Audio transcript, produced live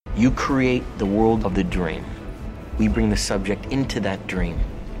You create the world of the dream. We bring the subject into that dream,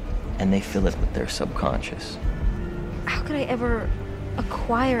 and they fill it with their subconscious. How could I ever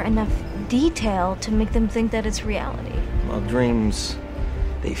acquire enough detail to make them think that it's reality? Well, dreams,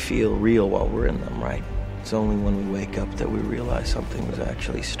 they feel real while we're in them, right? It's only when we wake up that we realize something was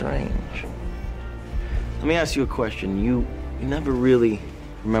actually strange. Let me ask you a question. You never really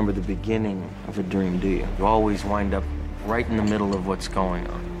remember the beginning of a dream, do you? You always wind up right in the middle of what's going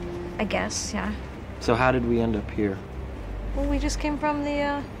on. I guess, yeah. So how did we end up here? Well, we just came from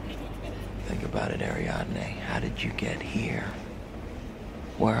the, Think about it, Ariadne. How did you get here?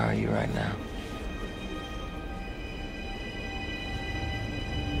 Where are you right now?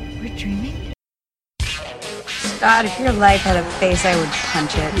 We're dreaming? Scott, if your life had a face, I would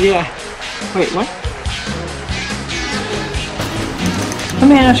punch it. Yeah. Wait, what? Let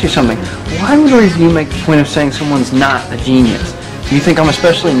me ask you something. Why would you make the point of saying someone's not a genius? Do you think I'm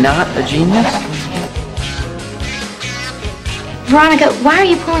especially not a genius? Veronica, why are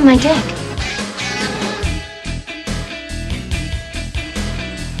you pulling my dick?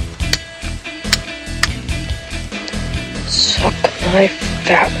 Suck my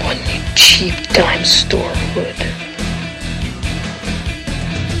fat one, you cheap dime store hood.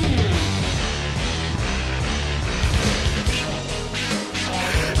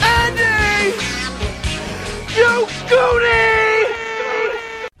 Andy! You goonie!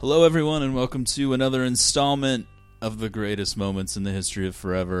 Hello, everyone, and welcome to another installment of the greatest moments in the history of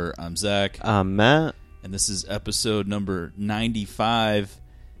forever. I'm Zach. I'm Matt. And this is episode number 95,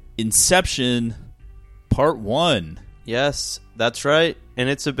 Inception, Part 1. Yes, that's right, and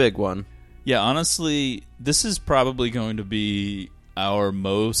it's a big one. Yeah, honestly, this is probably going to be our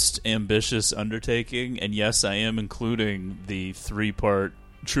most ambitious undertaking, and yes, I am including the 3-part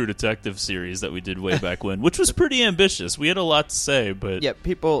True Detective series that we did way back when, which was pretty ambitious. We had a lot to say, but... Yeah,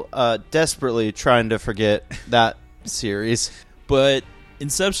 people desperately trying to forget that series. But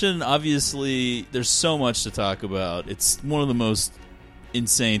Inception, obviously, there's so much to talk about. It's one of the most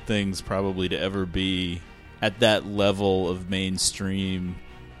insane things probably to ever be at that level of mainstream.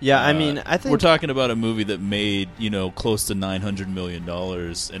 Yeah, I mean, I think... We're talking about a movie that made, close to $900 million,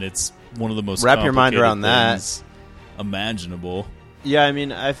 and it's one of the most Wrap your mind around that. Imaginable. Yeah, I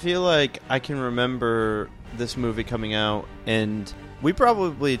mean, I feel like I can remember this movie coming out, and we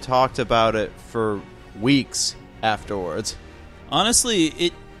probably talked about it for weeks afterwards.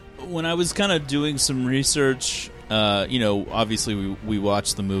 Honestly, when I was kind of doing some research, obviously we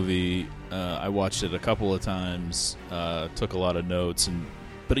watched the movie. I watched it a couple of times, took a lot of notes,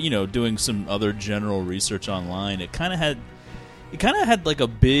 but doing some other general research online, it kind of had like a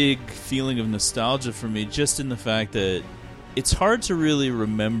big feeling of nostalgia for me, just in the fact that it's hard to really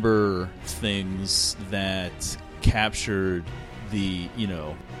remember things that captured the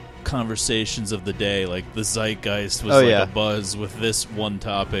conversations of the day. Like the zeitgeist was a buzz with this one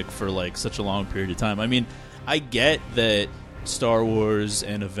topic for like such a long period of time. I mean, I get that Star Wars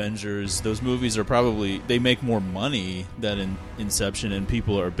and Avengers, those movies are probably, they make more money than Inception, and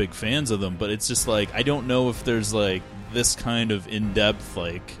people are big fans of them, but it's just like, I don't know if there's like this kind of in-depth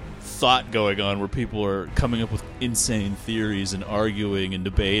like thought going on where people are coming up with insane theories and arguing and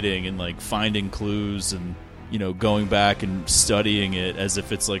debating and like finding clues and going back and studying it as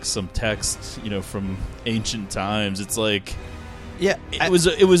if it's like some text from ancient times. It's like, yeah, it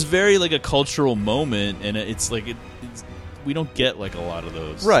was very like a cultural moment, and it's like we don't get like a lot of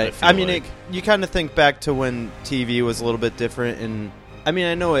those, right? I mean, like. You kind of think back to when TV was a little bit different, and I mean,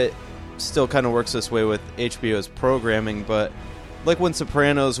 I know it still kind of works this way with HBO's programming, but like when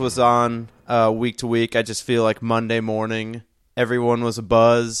Sopranos was on week to week, I just feel like Monday morning everyone was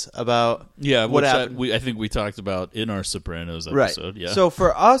abuzz about what happened. I think we talked about in our Sopranos episode. Right. Yeah. So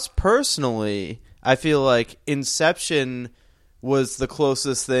for us personally, I feel like Inception was the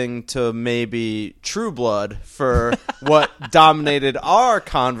closest thing to maybe True Blood for what dominated our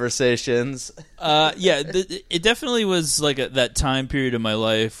conversations. It definitely was like that time period in my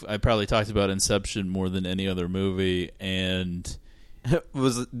life. I probably talked about Inception more than any other movie, and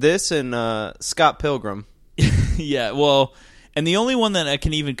was this and Scott Pilgrim. Yeah, well, and the only one that I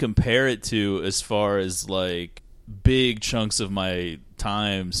can even compare it to as far as like big chunks of my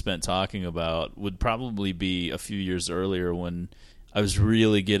time spent talking about would probably be a few years earlier when I was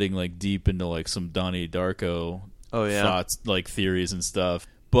really getting like deep into like some Donnie Darko thoughts, like theories and stuff.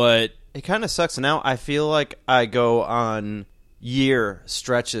 But it kind of sucks now. I feel like I go on year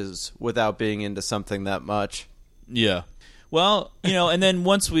stretches without being into something that much. Yeah. Well, and then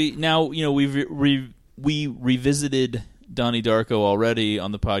once we revisited Donnie Darko already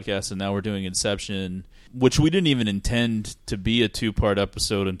on the podcast, and now we're doing Inception. which we didn't even intend to be a 2-part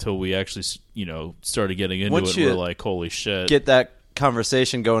episode until we actually, started getting into Once it. you We're like, holy shit. Get that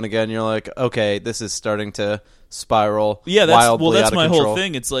conversation going again. You're like, okay, this is starting to spiral. Yeah, wildly that's out of my control. whole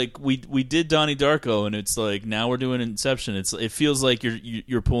thing. It's like we did Donnie Darko, and it's like now we're doing Inception. It feels like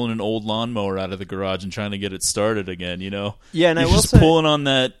you're pulling an old lawnmower out of the garage and trying to get it started again. Yeah, and you're I will just say, pulling on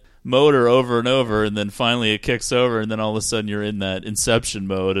that motor over and over, and then finally it kicks over, and then all of a sudden you're in that Inception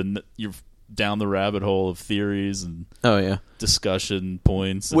mode, and you're down the rabbit hole of theories and discussion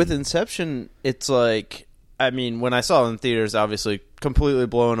points. With Inception, it's like, I mean, when I saw it in theaters, obviously completely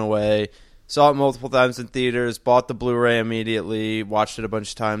blown away. Saw it multiple times in theaters, bought the Blu-ray immediately, watched it a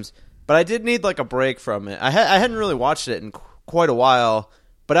bunch of times. But I did need like a break from it. I hadn't really watched it in quite a while,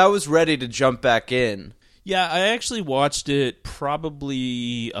 but I was ready to jump back in. Yeah, I actually watched it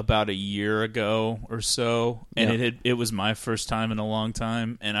probably about a year ago or so, and it was my first time in a long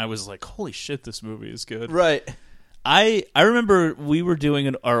time, and I was like, holy shit, this movie is good. Right. I remember we were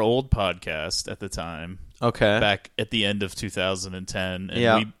doing our old podcast at the time. Okay. Back at the end of 2010,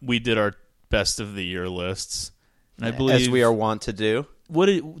 and we did our best of the year lists. And I believe, as we are wont to do. What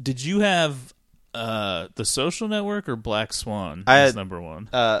did you have? The Social Network or Black Swan? I had number one.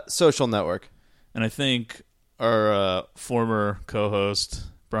 Social Network. And I think our former co-host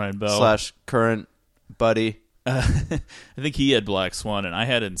Brian Bell / current buddy. I think he had Black Swan, and I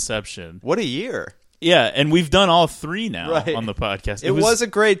had Inception. What a year! Yeah, and we've done all three now on the podcast. It was a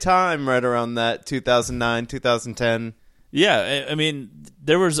great time right around that 2009, 2010. Yeah, I mean,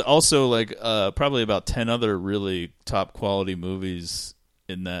 there was also like probably about 10 other really top quality movies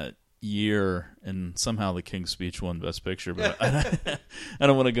in that year, and somehow The King's Speech won Best Picture, but I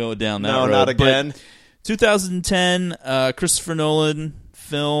don't want to go down that road. No, not again. But 2010, Christopher Nolan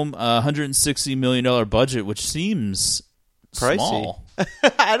film, $160 million budget, which seems pricey. Small.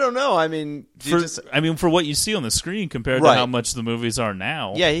 I don't know. I mean, for what you see on the screen compared to how much the movies are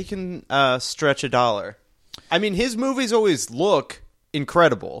now. Yeah, he can stretch $1. I mean, his movies always look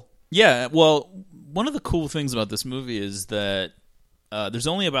incredible. Yeah, well, one of the cool things about this movie is that there's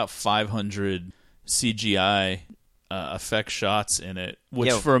only about 500 CGI effect shots in it,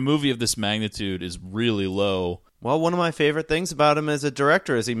 which for a movie of this magnitude is really low. Well, one of my favorite things about him as a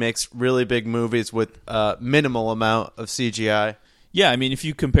director is he makes really big movies with minimal amount of CGI. Yeah, I mean, if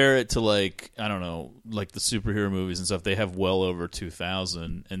you compare it to, like, I don't know, like the superhero movies and stuff, they have well over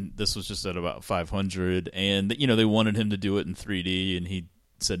 2,000, and this was just at about 500, and, you know, they wanted him to do it in 3D, and he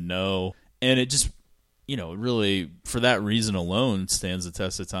said no, and it just, you know, really, for that reason alone, stands the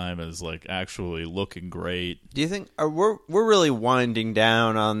test of time as, like, actually looking great. Do you think, we're really winding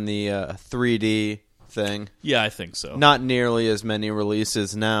down on the 3D thing? Yeah, I think so. Not nearly as many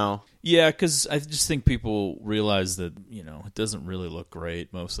releases now. Yeah, because I just think people realize that, you know, it doesn't really look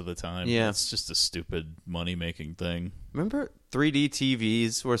great most of the time. Yeah. It's just a stupid money-making thing. Remember 3D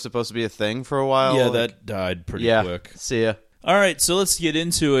TVs were supposed to be a thing for a while? Yeah, that died pretty quick. See ya. All right, so let's get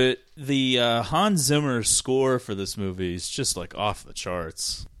into it. The Hans Zimmer score for this movie is just, like, off the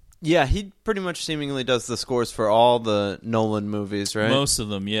charts. Yeah, he pretty much seemingly does the scores for all the Nolan movies, right? Most of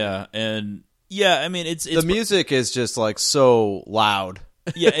them, yeah. And, yeah, I mean, it's the music is just, like, so loud.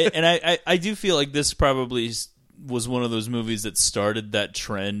 Yeah, and I do feel like this probably was one of those movies that started that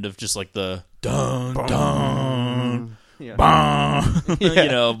trend of just like the dun dun bang, you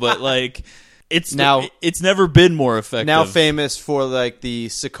know. But like, it's never been more effective. Now famous for like the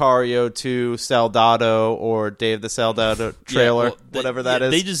Sicario 2 Soldado or Day of the Soldado trailer, whatever that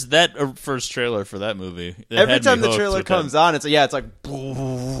is. That first trailer for that movie. Every time the trailer comes on, it's like,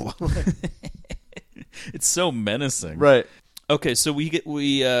 it's so menacing, right? Okay, so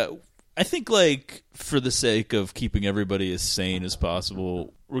I think, like, for the sake of keeping everybody as sane as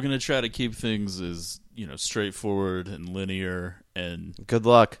possible, we're going to try to keep things as, you know, straightforward and linear and good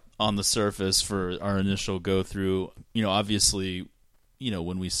luck on the surface for our initial go-through. You know, obviously, you know,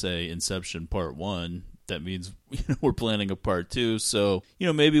 when we say Inception Part 1, that means, you know, we're planning a Part 2, so, you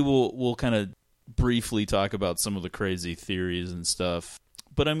know, maybe we'll kind of briefly talk about some of the crazy theories and stuff.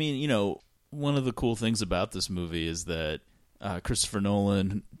 But, I mean, you know, one of the cool things about this movie is that Christopher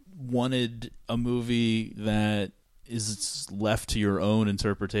Nolan wanted a movie that is left to your own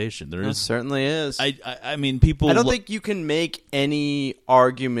interpretation. There certainly is. I mean, people. I don't think you can make any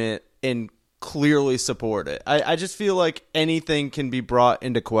argument and clearly support it. I just feel like anything can be brought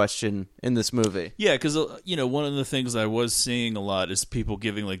into question in this movie. Yeah, because you know, one of the things I was seeing a lot is people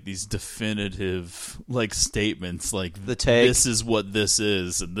giving like these definitive like statements, like the take. This is what this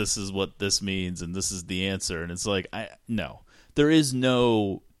is, and this is what this means, and this is the answer, and it's like no. There is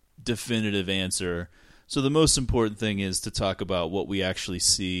no definitive answer. So the most important thing is to talk about what we actually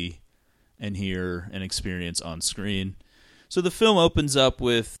see and hear and experience on screen. So the film opens up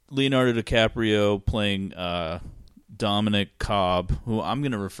with Leonardo DiCaprio playing Dominic Cobb, who I'm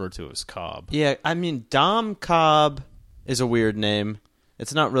going to refer to as Cobb. Yeah, I mean, Dom Cobb is a weird name.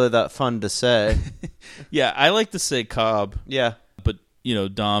 It's not really that fun to say. Yeah, I like to say Cobb. Yeah. But,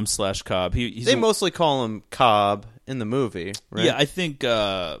 Dom/Cobb. They mostly call him Cobb in the movie, right? Yeah, I think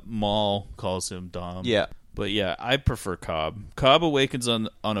Maul calls him Dom. Yeah. But yeah, I prefer Cobb. Cobb awakens on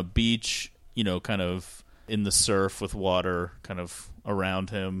a beach, kind of in the surf with water kind of around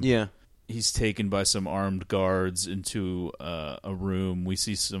him. Yeah. He's taken by some armed guards into a room. We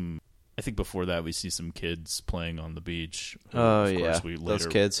see I think before that we see some kids playing on the beach. Oh, yeah. Those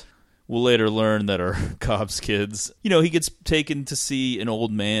kids. We'll later learn that are Cobb's kids. He gets taken to see an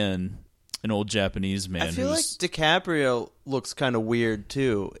old Japanese man. I feel like DiCaprio looks kind of weird,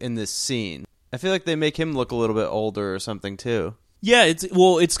 too, in this scene. I feel like they make him look a little bit older or something, too. Yeah,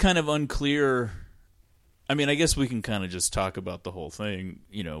 it's kind of unclear. I mean, I guess we can kind of just talk about the whole thing,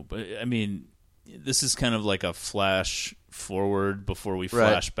 but I mean, this is kind of like a flash forward before we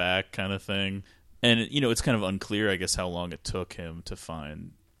flash back kind of thing. And, it's kind of unclear, I guess, how long it took him to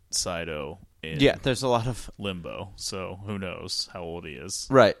find Saito in there's a lot of limbo. So who knows how old he is.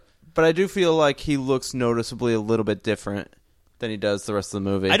 Right. But I do feel like he looks noticeably a little bit different than he does the rest of the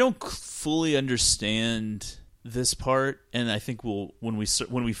movie. I don't fully understand this part, and I think when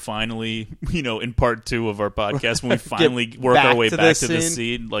we finally, in part 2 of our podcast, when we finally work our way back to this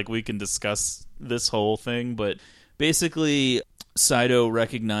scene, like we can discuss this whole thing. But basically, Saito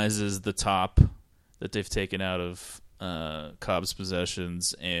recognizes the top that they've taken out of Cobb's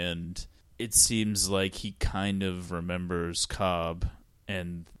possessions, and it seems like he kind of remembers Cobb,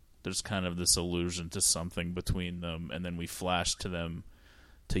 and there's kind of this allusion to something between them, and then we flash to them,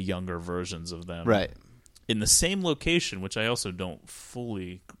 to younger versions of them. Right. In the same location, which I also don't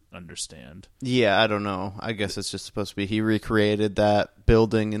fully understand. Yeah, I don't know. I guess it's just supposed to be he recreated that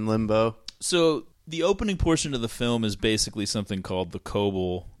building in Limbo. So the opening portion of the film is basically something called the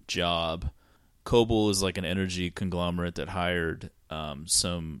Kobol job. Kobol is like an energy conglomerate that hired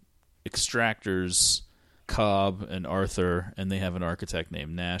some extractors, Cobb and Arthur, and they have an architect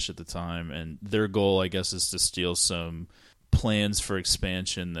named Nash at the time, and their goal, I guess, is to steal some plans for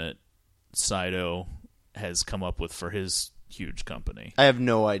expansion that Saito has come up with for his huge company. I have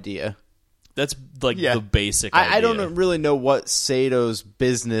no idea. That's like the basic idea. I don't really know what Sato's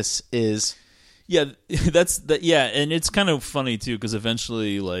business is. Yeah, and it's kind of funny too, because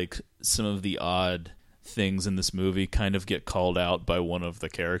eventually, like, some of the odd things in this movie kind of get called out by one of the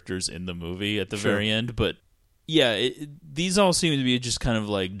characters in the movie at the very end. But yeah, these all seem to be just kind of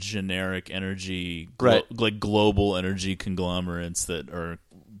like generic energy, like global energy conglomerates that are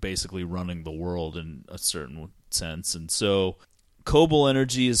basically running the world in a certain sense. And so Kobol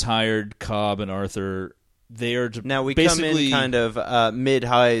Energy has hired Cobb and Arthur. They are now we come in kind of mid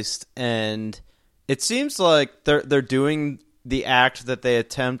heist, and it seems like they're doing the act that they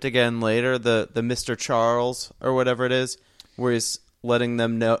attempt again later, the Mr. Charles or whatever it is, where he's letting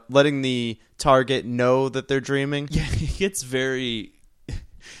the target know that they're dreaming. Yeah, it gets very.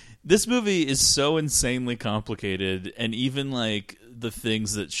 This movie is so insanely complicated, and even like the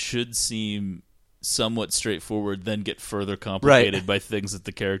things that should seem somewhat straightforward then get further complicated by things that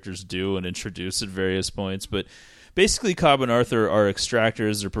the characters do and introduce at various points. But basically, Cobb and Arthur are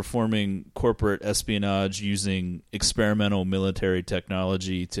extractors. They're performing corporate espionage using experimental military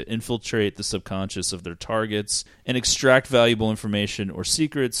technology to infiltrate the subconscious of their targets and extract valuable information or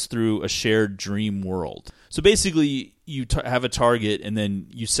secrets through a shared dream world. So basically, you have a target, and then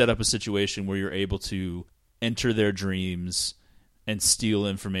you set up a situation where you're able to enter their dreams and steal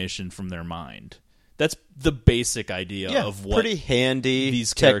information from their mind. That's the basic idea of what pretty handy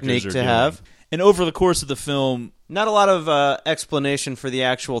these characters technique are to doing. have. And over the course of the film, not a lot of explanation for the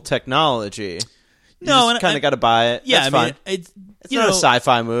actual technology. You no, kind of got to buy it. Yeah, That's fine. It's not a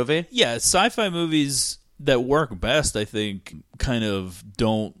sci-fi movie. Yeah, sci-fi movies that work best, I think, kind of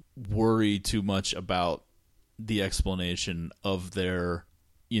don't worry too much about the explanation of their,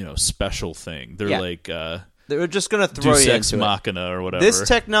 special thing. They're like they're just going to throw Deus you Ex into Machina or whatever. This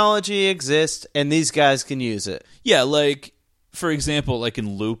technology exists, and these guys can use it. Yeah, like, for example, like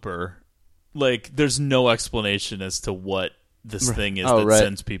in Looper, like, there's no explanation as to what this thing is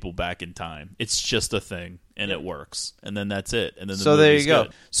sends people back in time. It's just a thing, and it works. And then that's it. And then there you go.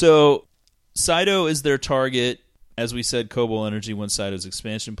 Good. So Saito is their target. As we said, Kobol Energy wants Saito's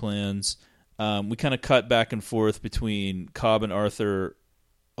expansion plans. We kind of cut back and forth between Cobb and Arthur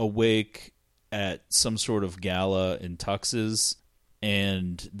awake at some sort of gala in tuxes,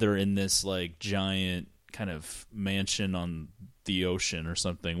 and they're in this like giant kind of mansion on the ocean or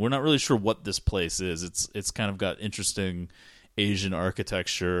something. We're not really sure what this place is. It's kind of got interesting Asian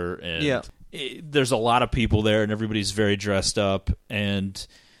architecture, and there's a lot of people there, and everybody's very dressed up, and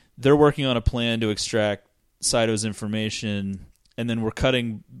they're working on a plan to extract Saito's information, and then we're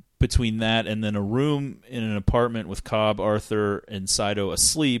cutting between that and then a room in an apartment with Cobb, Arthur, and Saito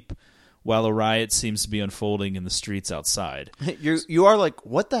asleep, while a riot seems to be unfolding in the streets outside. You are like,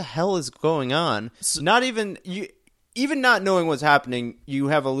 what the hell is going on? Not even even not knowing what's happening, you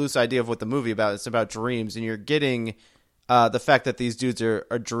have a loose idea of what the movie about. It's about dreams, and you're getting the fact that these dudes are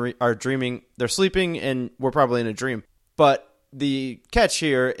dreaming. They're sleeping, and we're probably in a dream. But the catch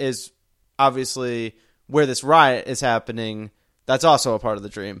here is obviously where this riot is happening. That's also a part of the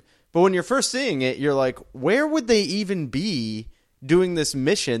dream. But when you're first seeing it, you're like, where would they even be doing this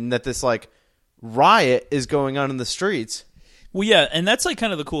mission that this like riot is going on in the streets? Well, yeah, and that's like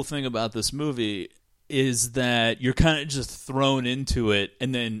kind of the cool thing about this movie is that you're kind of just thrown into it,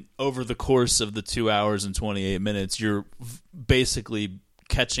 and then over the course of the 2 hours and 28 minutes, you're basically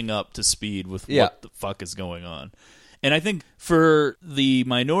catching up to speed with what the fuck is going on. And I think for the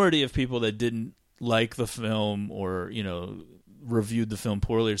minority of people that didn't like the film or, you know, reviewed the film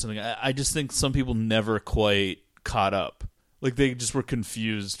poorly or something, I just think some people never quite caught up. Like, they just were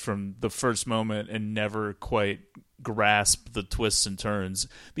confused from the first moment and never quite grasp the twists and turns,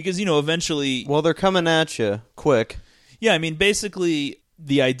 because, you know, eventually, well, they're coming at you quick. Yeah, I mean, basically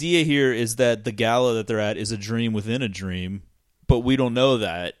the idea here is that the gala that they're at is a dream within a dream, but we don't know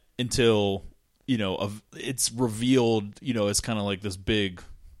that until, you know, it's revealed, you know, it's kind of like this big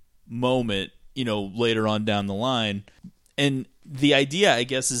moment, you know, later on down the line. And the idea, I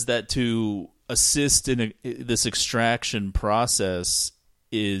guess, is that to assist in this extraction process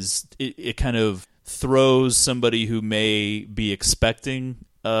is it kind of throws somebody who may be expecting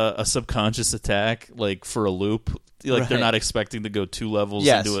a subconscious attack, like, for a loop. Like, they're not expecting to go 2 levels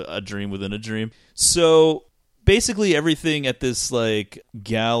into a dream within a dream. So basically everything at this like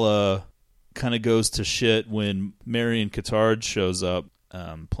gala kind of goes to shit when Marion Cotillard shows up,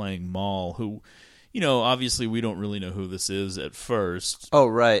 playing Maul, who, you know, obviously we don't really know who this is at first. Oh,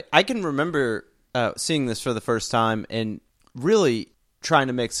 right. I can remember seeing this for the first time and really trying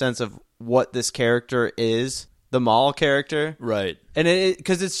to make sense of what this character is, the Maul character. Right. And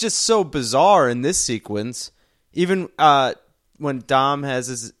because it's just so bizarre in this sequence. Even when Dom has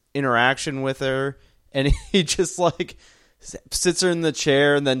his interaction with her, and he just like sits her in the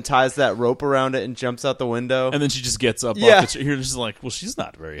chair and then ties that rope around it and jumps out the window. And then she just gets up off the chair. You're just like, well, she's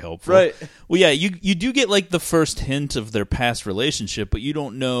not very helpful. Right. Well, yeah, you do get like the first hint of their past relationship, but you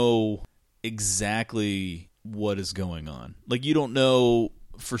don't know exactly what is going on. Like, you don't know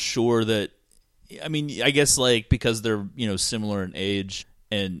for sure that, I mean, I guess like because they're, you know, similar in age,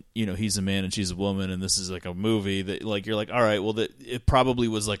 and, you know, he's a man and she's a woman, and this is like a movie that, like, you're like, all right, well, it probably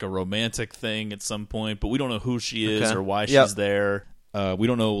was like a romantic thing at some point, but we don't know who she is or why she's there. We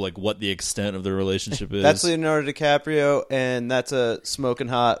don't know like what the extent of their relationship is. That's Leonardo DiCaprio, and that's a smoking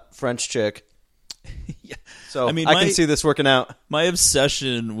hot French chick. Yeah. So I mean, I can see this working out. My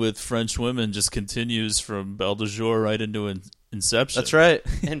obsession with French women just continues from Belle de Jour right into Inception. That's right,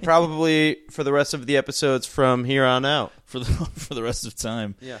 and probably for the rest of the episodes from here on out, for the rest of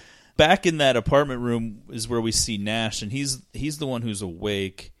time. Yeah. Back in that apartment room is where we see Nash, and he's the one who's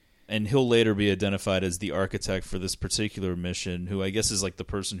awake, and he'll later be identified as the architect for this particular mission, who I guess is like the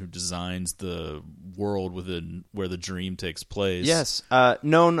person who designs the world within where the dream takes place. Yes,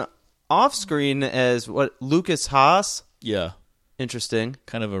 known off screen as what, Lucas Haas? Yeah. Interesting.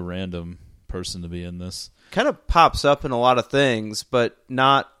 Kind of a random person to be in this. Kind of pops up in a lot of things, but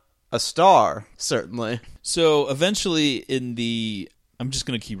not a star, certainly. So eventually I'm just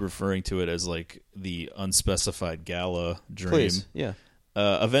going to keep referring to it as like the unspecified gala dream. Please, yeah.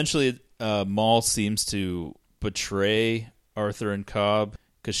 Eventually, Maul seems to betray Arthur and Cobb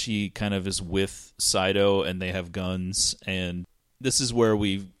because she kind of is with Saito and they have guns, and this is where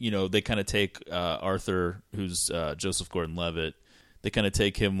they kind of take Arthur, who's Joseph Gordon-Levitt. They kind of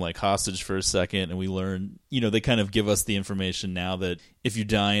take him like hostage for a second, and we learn, they kind of give us the information now that if you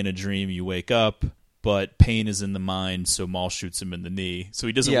die in a dream, you wake up, but pain is in the mind, so Maul shoots him in the knee. So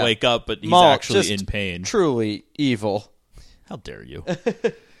he doesn't wake up, but he's Maul, actually in pain. Truly evil. How dare you?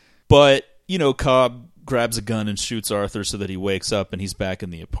 But, Cobb grabs a gun and shoots Arthur so that he wakes up and he's back in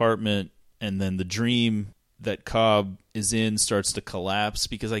the apartment, and then the dream that Cobb is in starts to collapse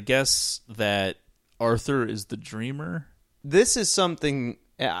because I guess that Arthur is the dreamer. This is something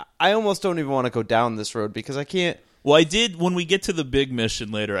I almost don't even want to go down this road because I can't. Well, I did, when we get to the big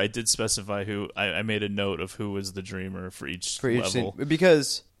mission later, I did specify who, I made a note of who was the dreamer for each level. Scene.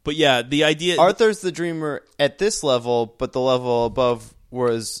 Because But yeah, the idea... Arthur's the dreamer at this level, but the level above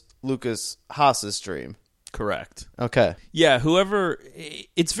was Lucas Haas's dream. Correct. Okay. Yeah, whoever...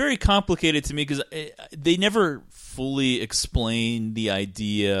 It's very complicated to me because they never fully explain the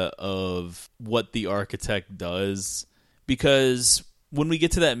idea of what the architect does. Because when we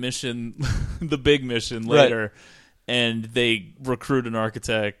get to that mission, the big mission later, right, and they recruit an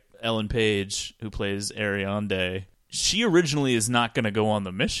architect, Ellen Page, who plays Ariadne, she originally is not going to go on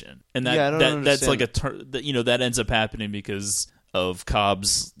the mission. And that's like that ends up happening because of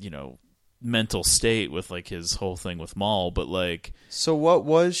Cobb's, mental state with like his whole thing with Maul, but like, so what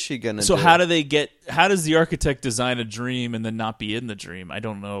was she gonna do? So how does the architect design a dream and then not be in the dream? I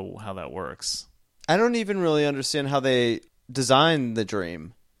don't know how that works. I don't even really understand how they design the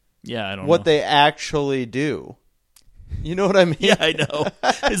dream. Yeah, I don't know what they actually do. You know what I mean? Yeah, I know.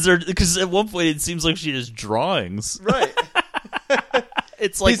 Because at one point it seems like she has drawings, right?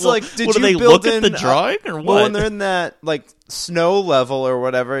 It's like, he's like, did what, you do they build look at the drawing or what? Well, when they're in that like snow level or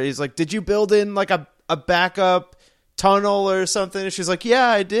whatever, he's like, did you build in like a backup tunnel or something? And she's like, yeah,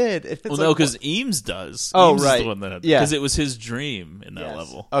 I did. Well, no, because Eames does. Oh, Eames right. is the one that yeah, because it was his dream in that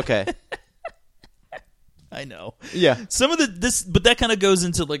level. Okay. I know. Yeah. Some of but that kind of goes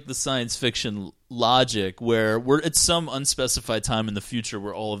into like the science fiction logic where we're at some unspecified time in the future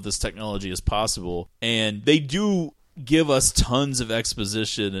where all of this technology is possible, and they do give us tons of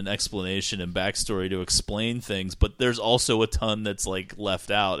exposition and explanation and backstory to explain things, but there's also a ton that's like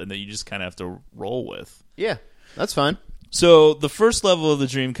left out and that you just kind of have to roll with. Yeah, that's fine. So the first level of the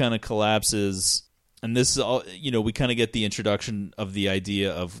dream kind of collapses, and this is all, we kind of get the introduction of the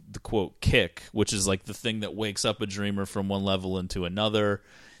idea of the quote kick, which is like the thing that wakes up a dreamer from one level into another.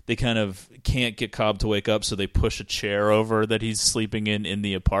 They kind of can't get Cobb to wake up, so they push a chair over that he's sleeping in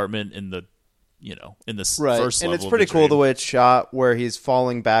the apartment in the in this right. first level. And it's pretty cool the way it's shot, where he's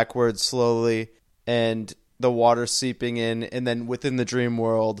falling backwards slowly and the water seeping in, and then within the dream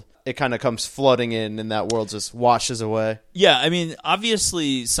world, it kind of comes flooding in, and that world just washes away. Yeah, I mean,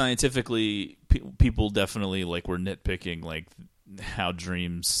 obviously, scientifically, people definitely were nitpicking how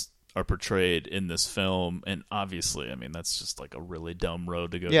dreams are portrayed in this film, and obviously, I mean, that's just a really dumb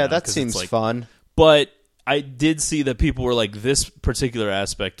road to go down. Yeah, that seems fun. But I did see that people were like, this particular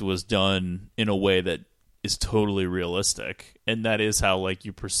aspect was done in a way that is totally realistic, and that is how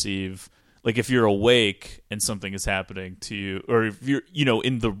you perceive, if you're awake and something is happening to you, or if you're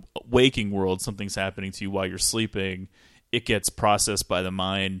in the waking world, something's happening to you while you're sleeping, it gets processed by the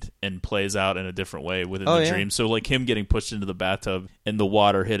mind and plays out in a different way within the dream. So him getting pushed into the bathtub and the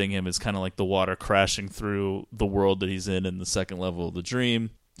water hitting him is kind of like the water crashing through the world that he's in the second level of the dream.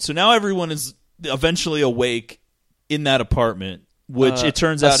 So now everyone is eventually awake in that apartment, which it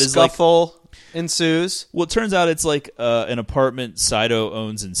turns out is scuffle ensues. Well, it turns out it's an apartment Saito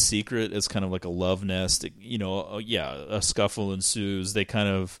owns in secret. It's kind of like a love nest. A scuffle ensues. They kind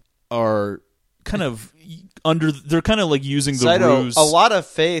of are under. They're kind of using the Saito, ruse. A lot of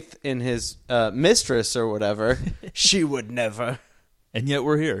faith in his mistress or whatever. She would never. And yet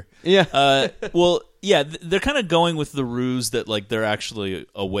we're here. Yeah. Well, yeah, they're kind of going with the ruse that they're actually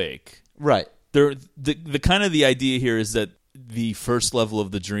awake. Right. The kind of the idea here is that the first level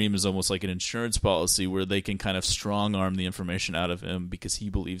of the dream is almost like an insurance policy where they can kind of strong arm the information out of him because he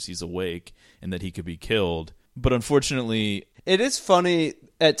believes he's awake and that he could be killed. But unfortunately, it is funny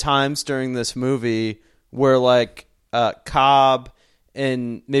at times during this movie where Cobb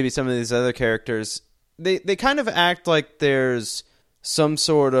and maybe some of these other characters, they kind of act like there's some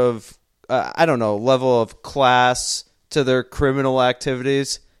sort of level of class to their criminal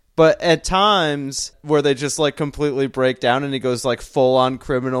activities. But at times where they just completely break down and he goes full on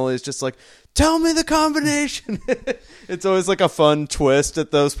criminal, he's just tell me the combination. It's always a fun twist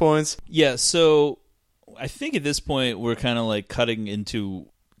at those points. Yeah, so I think at this point we're kind of cutting into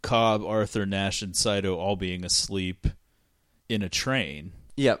Cobb, Arthur, Nash, and Saito all being asleep in a train.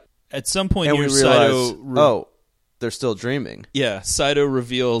 Yep. At some point and here, we realize, they're still dreaming. Yeah, Saito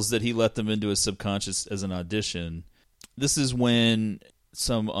reveals that he let them into his subconscious as an audition. This is when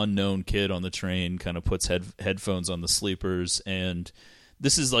some unknown kid on the train kind of puts headphones on the sleepers, and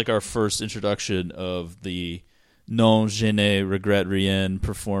this is our first introduction of the Non Je ne regrette rien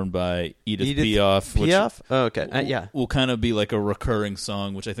performed by Edith Piaf. Piaf? Oh, okay. Yeah. Will kind of be a recurring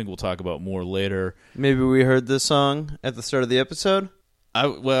song, which I think we'll talk about more later. Maybe we heard this song at the start of the episode? I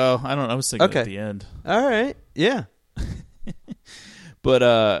don't know. I was thinking at the end. All right. Yeah.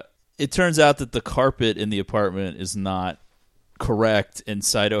 But it turns out that the carpet in the apartment is not correct, and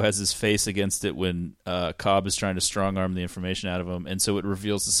Saito has his face against it when Cobb is trying to strong arm the information out of him, and so it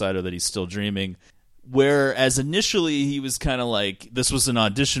reveals to Saito that he's still dreaming, Whereas initially he was kind of like, this was an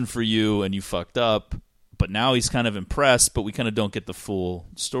audition for you and you fucked up, but now he's kind of impressed, but we kind of don't get the full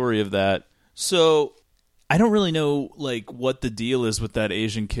story of that. So I don't really know like what the deal is with that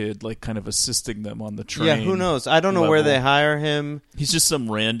Asian kid, like kind of assisting them on the train. Yeah, who knows? I don't know where they hire him. He's just some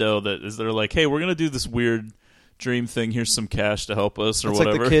rando that is. They're like, hey, we're gonna do this weird dream thing. Here's some cash to help us, or it's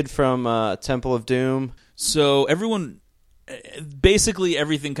whatever. Like the kid from Temple of Doom. So basically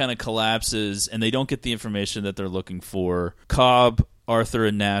everything kind of collapses, and they don't get the information that they're looking for. Cobb, Arthur,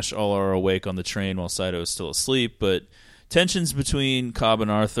 and Nash all are awake on the train while Saito is still asleep, but tensions between Cobb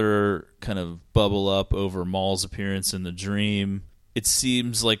and Arthur kind of bubble up over Maul's appearance in the dream. It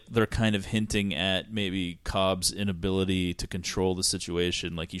seems like they're kind of hinting at maybe Cobb's inability to control the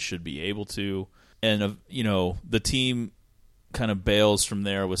situation like he should be able to. And, the team kind of bails from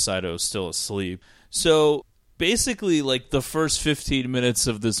there with Saito still asleep. So basically, like, the first 15 minutes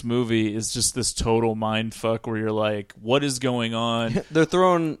of this movie is just this total mindfuck where you're like, what is going on? They're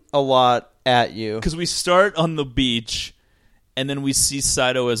throwing a lot at you. Because we start on the beach, and then we see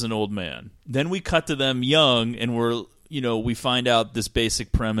Saito as an old man. Then we cut to them young, and we find out this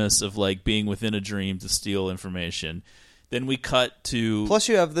basic premise of like being within a dream to steal information. Then we cut to... Plus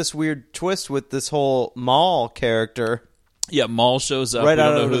you have this weird twist with this whole Maul character. Yeah, Maul shows up. Right we out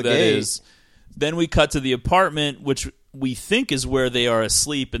don't know of who the that gate. is. Then we cut to the apartment, which we think is where they are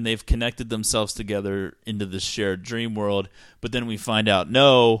asleep, and they've connected themselves together into this shared dream world. But then we find out,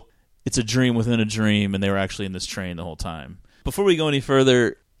 no, it's a dream within a dream, and they were actually in this train the whole time. Before we go any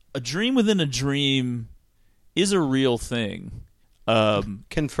further, a dream within a dream is a real thing.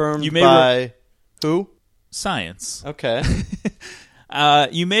 Confirmed by who? Science. Okay.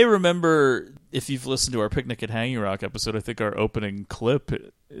 You may remember, if you've listened to our Picnic at Hanging Rock episode, I think our opening clip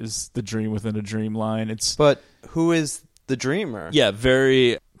is the dream within a dream line. But who is the dreamer? Yeah,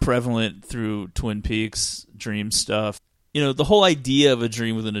 very prevalent through Twin Peaks dream stuff. The whole idea of a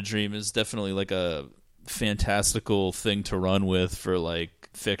dream within a dream is definitely like a fantastical thing to run with for like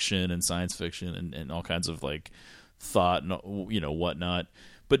fiction and science fiction and all kinds of like thought and whatnot.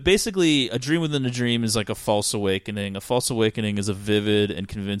 But basically, a dream within a dream is like a false awakening. A false awakening is a vivid and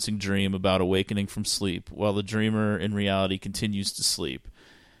convincing dream about awakening from sleep, while the dreamer in reality continues to sleep.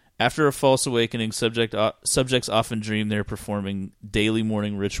 After a false awakening, subjects often dream they're performing daily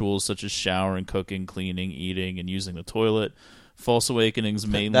morning rituals such as showering, cooking, cleaning, eating, and using the toilet. False awakenings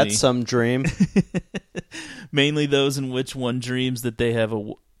mainly... That's some dream. Mainly those in which one dreams that they have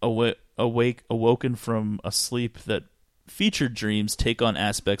awoken from a sleep. That featured dreams take on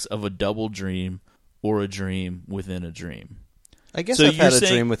aspects of a double dream or a dream within a dream. I guess so I've had a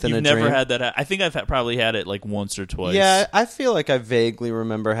dream within a dream. You've never had that. I think I've probably had it like once or twice. Yeah, I feel like I vaguely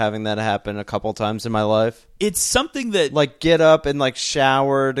remember having that happen a couple times in my life. It's something that... Like get up and like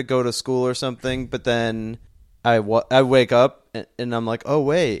shower to go to school or something, but then I wake up and I'm like, oh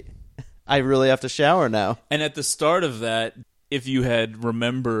wait, I really have to shower now. And at the start of that, if you had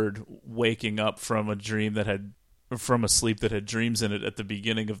remembered waking up from a dream that had... from a sleep that had dreams in it at the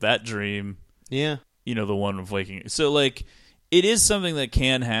beginning of that dream. Yeah. The one of waking. So, like, it is something that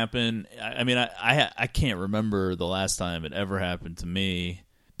can happen. I mean, I can't remember the last time it ever happened to me.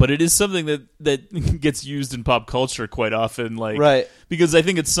 But it is something that gets used in pop culture quite often. Like, right. Because I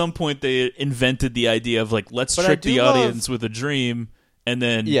think at some point they invented the idea of, like, let's trick the audience with a dream. And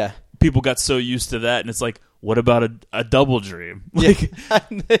then people got so used to that. And it's like, what about a double dream? Like,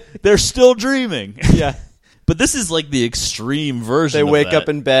 they're still dreaming. Yeah. But this is like the extreme version They of wake that. up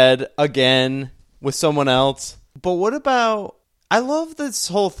in bed again with someone else. But what about... I love this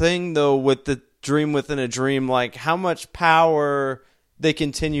whole thing, though, with the dream within a dream, like how much power they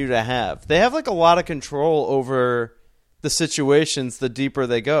continue to have. They have like a lot of control over the situations the deeper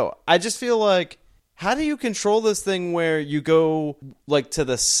they go. I just feel like, how do you control this thing where you go like to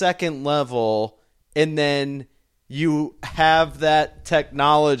the second level and then... you have that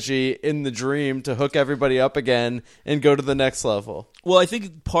technology in the dream to hook everybody up again and go to the next level. Well, I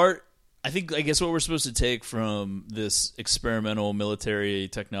guess what we're supposed to take from this experimental military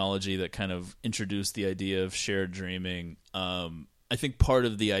technology that kind of introduced the idea of shared dreaming, I think part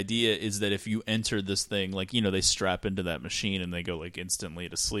of the idea is that if you enter this thing, like, they strap into that machine and they go like instantly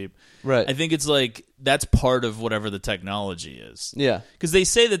to sleep. Right. I think it's like that's part of whatever the technology is. Yeah. Because they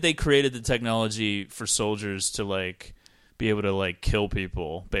say that they created the technology for soldiers to like be able to like kill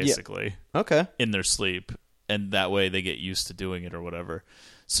people basically. Yeah. Okay. In their sleep, and that way they get used to doing it or whatever.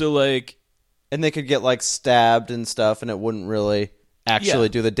 So like, and they could get like stabbed and stuff, and it wouldn't really actually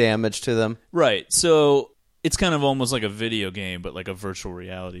do the damage to them. Right. So it's kind of almost like a video game, but like a virtual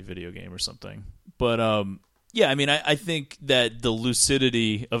reality video game or something. But Yeah, I mean, I think that the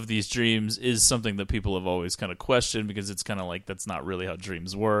lucidity of these dreams is something that people have always kind of questioned because it's kind of like that's not really how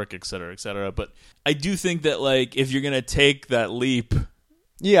dreams work, et cetera, et cetera. But I do think that, like, if you're going to take that leap,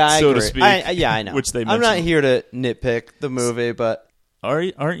 I so agree. to speak, I know. Which they I'm not here to nitpick the movie, but...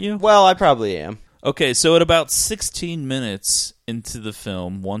 Aren't you? Well, I probably am. Okay, so at about 16 minutes into the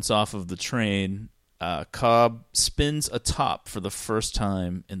film, once off of the train, Cobb spins a top for the first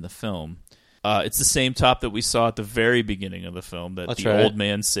time in the film. It's the same top that we saw at the very beginning of the film that old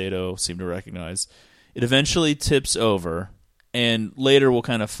man Sato seemed to recognize. It eventually tips over, and later we'll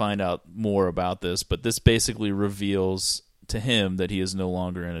kind of find out more about this, but this basically reveals to him that he is no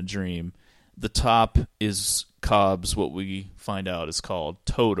longer in a dream. The top is Cobb's, what we find out is called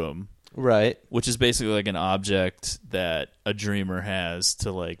totem. Right. Which is basically like an object that a dreamer has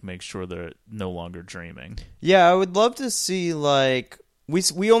to like make sure they're no longer dreaming. Yeah, I would love to see like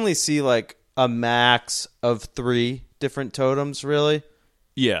we only see like a max of 3 different totems, really.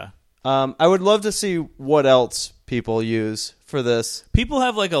 Yeah. I would love to see what else people use for this. People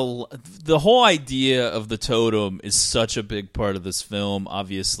have like the whole idea of the totem is such a big part of this film.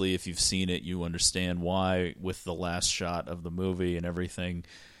 Obviously, if you've seen it, you understand why with the last shot of the movie and everything.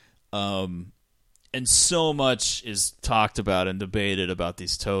 And so much is talked about and debated about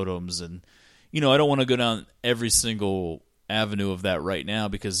these totems, and I don't want to go down every single avenue of that right now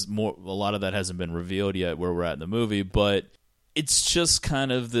because a lot of that hasn't been revealed yet where we're at in the movie, but it's just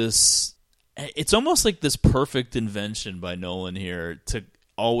kind of this, it's almost like this perfect invention by Nolan here to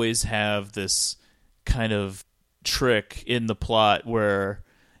always have this kind of trick in the plot where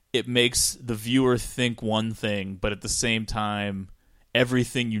it makes the viewer think one thing, but at the same time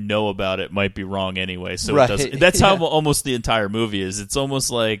everything you know about it might be wrong anyway. So right. It doesn't. That's how almost the entire movie is. It's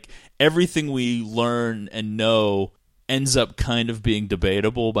almost like everything we learn and know ends up kind of being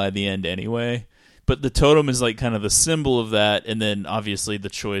debatable by the end anyway. But the totem is like kind of the symbol of that, and then obviously the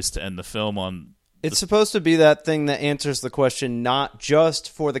choice to end the film on. It's supposed to be that thing that answers the question not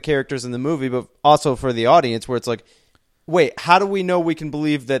just for the characters in the movie, but also for the audience, where it's like, wait, how do we know we can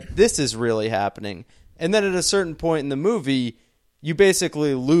believe that this is really happening? And then at a certain point in the movie, you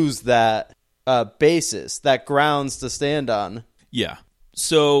basically lose that basis, that grounds to stand on. Yeah.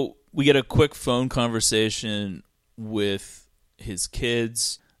 So we get a quick phone conversation with his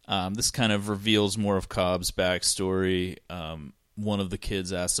kids. This kind of reveals more of Cobb's backstory. One of the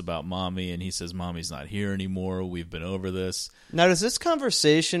kids asks about Mommy, and he says, Mommy's not here anymore. We've been over this. Now, does this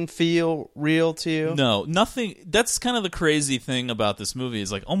conversation feel real to you? No, nothing. That's kind of the crazy thing about this movie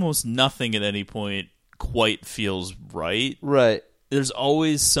is like almost nothing at any point quite feels right. Right. There's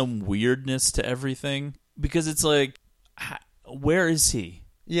always some weirdness to everything because it's like, where is he?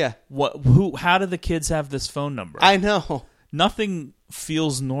 Yeah. How do the kids have this phone number? I know. Nothing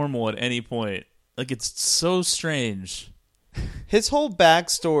feels normal at any point. Like, it's so strange. His whole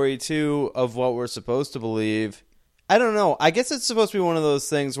backstory, too, of what we're supposed to believe, I don't know. I guess it's supposed to be one of those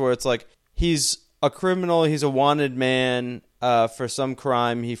things where it's like, he's a criminal, he's a wanted man for some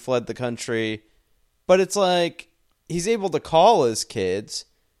crime, he fled the country. But it's like, he's able to call his kids.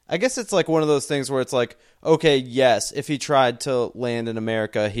 I guess it's like one of those things where it's like, okay, yes, if he tried to land in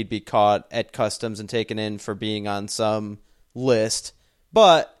America, he'd be caught at customs and taken in for being on some list.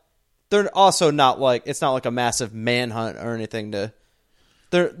 But they're also not like, it's not like a massive manhunt or anything to...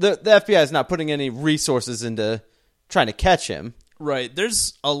 The FBI is not putting any resources into trying to catch him. Right.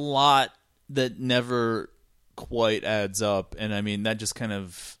 There's a lot that never quite adds up, and I mean that just kind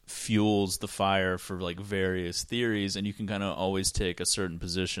of fuels the fire for like various theories, and you can kind of always take a certain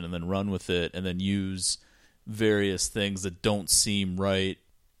position and then run with it and then use various things that don't seem right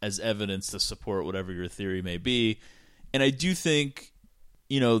as evidence to support whatever your theory may be. And I do think,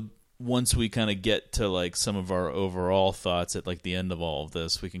 once we kind of get to like some of our overall thoughts at like the end of all of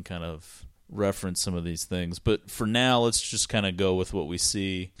this, we can kind of reference some of these things. But for now, let's just kind of go with what we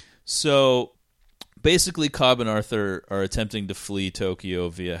see. So basically, Cobb and Arthur are attempting to flee Tokyo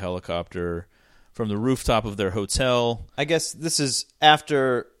via helicopter from the rooftop of their hotel. I guess this is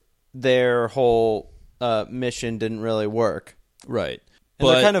after their whole mission didn't really work. Right. And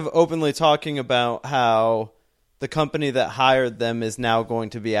they're kind of openly talking about how the company that hired them is now going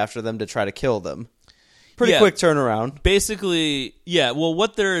to be after them to try to kill them. Pretty quick turnaround. Basically, yeah. Well,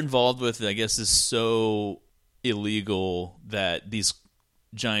 what they're involved with, I guess, is so illegal that these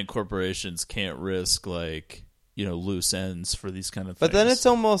giant corporations can't risk like loose ends for these kind of things. But then it's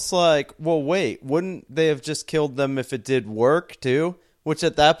almost like, well, wait, wouldn't they have just killed them if it did work too? Which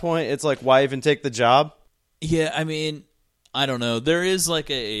at that point, it's like, why even take the job? Yeah, I mean, I don't know. There is like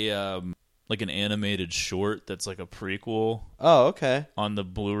a like an animated short that's like a prequel Oh, okay. on the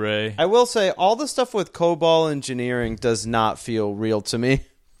Blu-ray. I will say all the stuff with COBOL engineering does not feel real to me.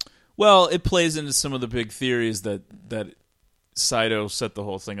 Well, it plays into some of the big theories that Saito set the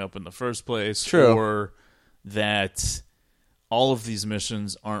whole thing up in the first place. True. Or that all of these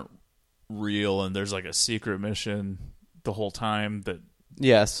missions aren't real and there's like a secret mission the whole time that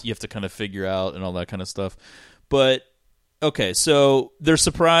Yes. you have to kind of figure out and all that kind of stuff. But, okay, so they're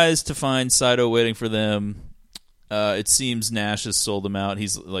surprised to find Saito waiting for them. It seems Nash has sold them out.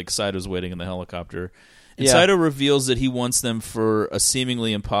 He's like, Saito's waiting in the helicopter. And Saito reveals that he wants them for a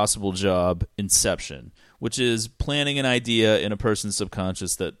seemingly impossible job, Inception, which is planning an idea in a person's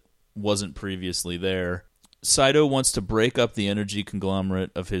subconscious that wasn't previously there. Saito wants to break up the energy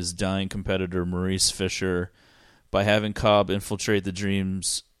conglomerate of his dying competitor, Maurice Fisher, by having Cobb infiltrate the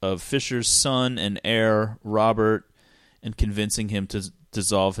dreams of Fisher's son and heir, Robert, and convincing him to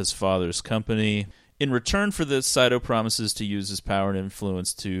dissolve his father's company. In return for this, Saito promises to use his power and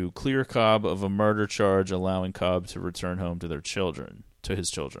influence to clear Cobb of a murder charge, allowing Cobb to return home to his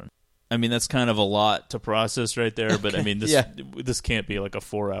children. I mean, that's kind of a lot to process right there, but I mean, this can't be like a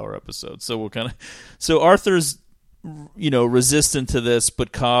 4-hour episode. So so Arthur's, resistant to this,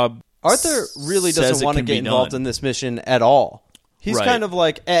 but Cobb Arthur really doesn't want to get involved in this mission at all. He's kind of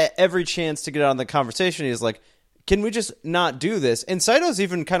like, at every chance to get out of the conversation, he's like, can we just not do this? And Saito's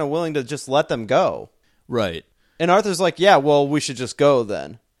even kind of willing to just let them go. Right. And Arthur's like, yeah, well, we should just go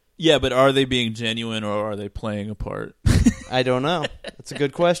then. Yeah, but are they being genuine or are they playing a part? I don't know. That's a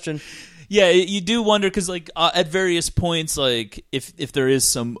good question. Yeah, you do wonder because, like, at various points, like, if there is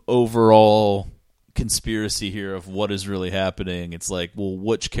some overall conspiracy here of what is really happening, it's like, well,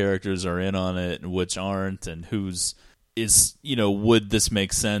 which characters are in on it and which aren't, and would this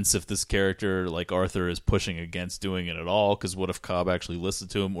make sense if this character, like Arthur, is pushing against doing it at all? Because what if Cobb actually listened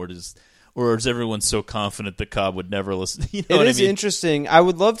to him, or is everyone so confident that Cobb would never listen? It is interesting. I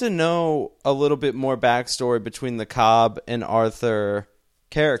would love to know a little bit more backstory between the Cobb and Arthur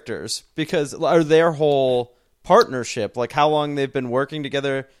characters, because their whole partnership, like how long they've been working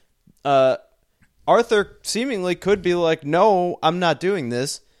together. Arthur seemingly could be like, no, I'm not doing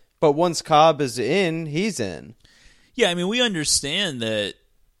this. But once Cobb is in, he's in. Yeah, I mean, we understand that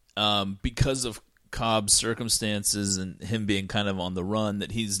because of Cobb's circumstances and him being kind of on the run,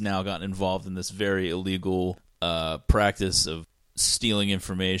 that he's now gotten involved in this very illegal practice of stealing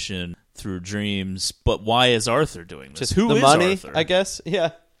information through dreams. But why is Arthur doing this? Just Who the is money, Arthur? I guess.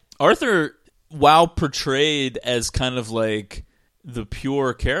 Yeah. Arthur, while portrayed as kind of like the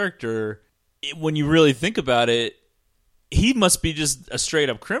pure character, when you really think about it, he must be just a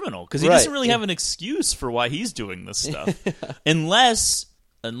straight-up criminal because he doesn't really have an excuse for why he's doing this stuff. Unless,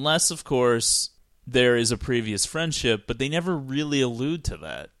 of course, there is a previous friendship, but they never really allude to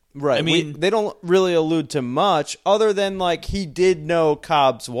that. Right. I mean, they don't really allude to much other than, like, he did know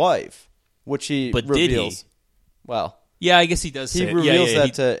Cobb's wife, which he reveals. Did he? Well... Yeah, I guess he does. He reveals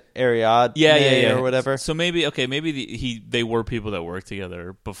that to Ariadne or whatever. So maybe they were people that worked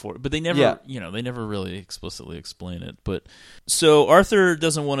together before, but they never, they never really explicitly explain it. But so Arthur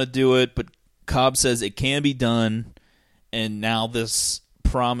doesn't want to do it, but Cobb says it can be done, and now this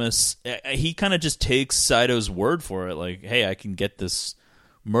promise, he kind of just takes Saito's word for it. Like, hey, I can get this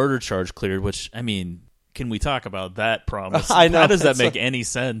murder charge cleared. Which, I mean, can we talk about that promise? I know. How does that make any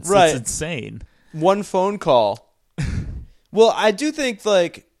sense? Right. It's insane. One phone call. Well, I do think,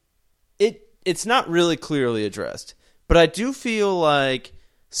 like, it's not really clearly addressed, but I do feel like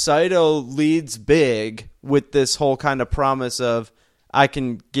Saito leads big with this whole kind of promise of, I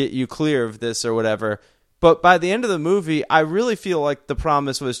can get you clear of this or whatever. But by the end of the movie, I really feel like the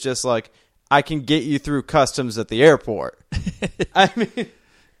promise was just like, I can get you through customs at the airport. I mean...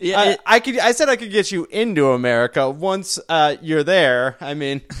 Yeah, I said I could get you into America. Once you're there, I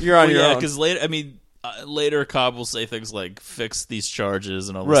mean, you're on your own. Because later Cobb will say things like, fix these charges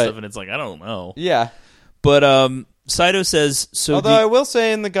and all this stuff, and it's like, I don't know. Yeah. But Saito says... Although I will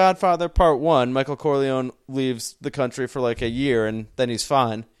say in The Godfather Part 1, Michael Corleone leaves the country for like a year, and then he's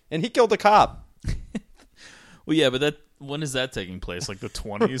fine. And he killed a cop. Well, yeah, but when is that taking place? Like the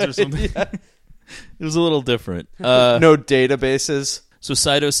 20s or something? Yeah. It was a little different. No databases. So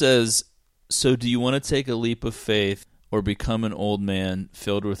Saito says, so do you want to take a leap of faith or become an old man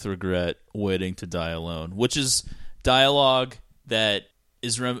filled with regret, waiting to die alone? Which is dialogue that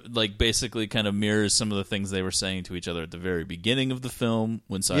is basically kind of mirrors some of the things they were saying to each other at the very beginning of the film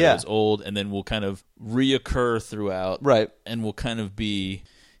when Saito was old, and then will kind of reoccur throughout. Right. And will kind of be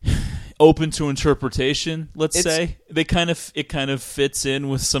open to interpretation, let's say. It kind of fits in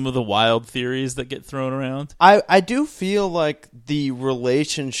with some of the wild theories that get thrown around. I do feel like the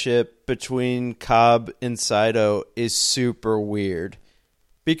relationship between Cobb and Saito is super weird,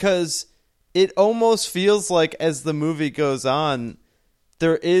 because it almost feels like as the movie goes on,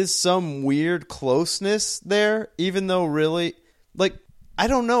 there is some weird closeness there, even though really, like, I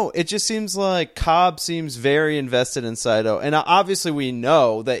don't know. It just seems like Cobb seems very invested in Saito. And obviously we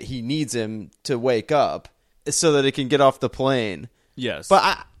know that he needs him to wake up so that he can get off the plane. Yes.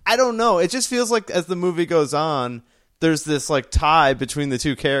 But I don't know. It just feels like as the movie goes on, there's this like tie between the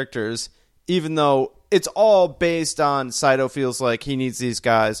two characters, even though it's all based on Saito feels like he needs these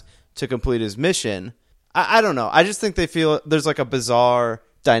guys to complete his mission. I don't know. I just think they feel there's like a bizarre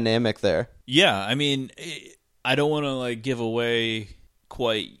dynamic there. Yeah, I mean, I don't want to like give away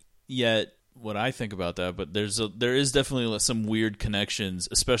quite yet what I think about that, but there is definitely some weird connections,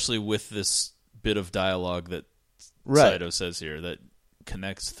 especially with this bit of dialogue that Saito says here that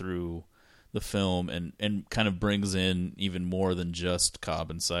connects through the film and kind of brings in even more than just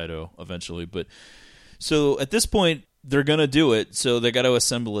Cobb and Saito eventually. But so at this point, they're going to do it, so they got to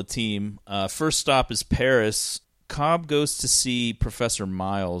assemble a team. First stop is Paris. Cobb goes to see Professor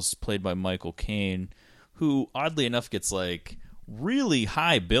Miles, played by Michael Caine, who oddly enough gets like really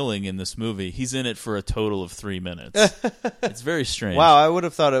high billing in this movie. He's in it for a total of 3 minutes. It's very strange. Wow, I would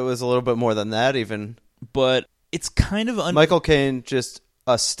have thought it was a little bit more than that even. But it's kind of... Michael Caine, just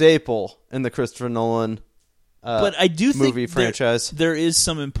a staple in the Christopher Nolan but I do movie think franchise. There is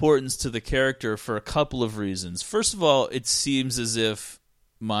some importance to the character for a couple of reasons. First of all, it seems as if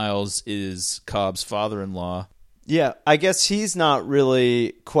Miles is Cobb's father-in-law. Yeah, I guess he's not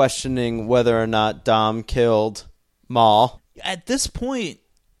really questioning whether or not Dom killed Maul. At this point,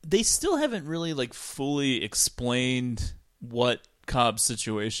 they still haven't really like fully explained what Cobb's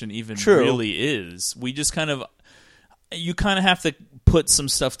situation even really is. We just you kind of have to put some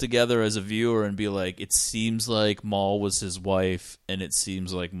stuff together as a viewer and be like, it seems like Maul was his wife, and it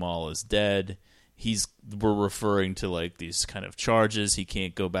seems like Maul is dead. We're referring to like these kind of charges. He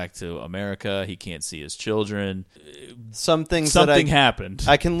can't go back to America. He can't see his children. Something happened.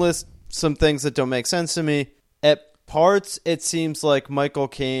 I can list some things that don't make sense to me. At parts, it seems like Michael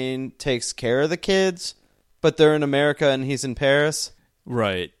Caine takes care of the kids, but they're in America and he's in Paris.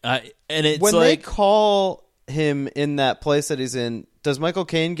 Right. And it's when like... they call him in that place that he's in, does Michael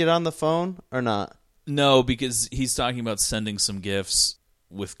Caine get on the phone or not? No, because he's talking about sending some gifts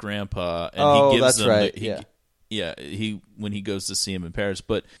with Grandpa, and he gives them. Right. When he goes to see him in Paris,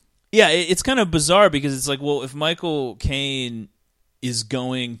 but yeah, it's kind of bizarre because it's like, well, if Michael Caine is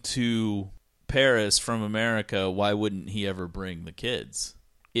going to Paris from America, why wouldn't he ever bring the kids?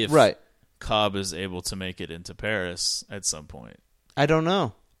 If Cobb is able to make it into Paris at some point, I don't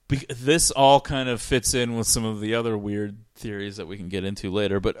know. This all kind of fits in with some of the other weird theories that we can get into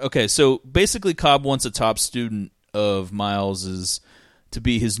later. But okay, so basically Cobb wants a top student of Miles's to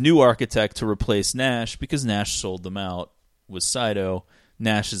be his new architect to replace Nash because Nash sold them out with Saito.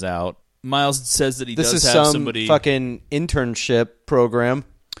 Nash is out. Miles says that he does have somebody... This is some fucking internship program.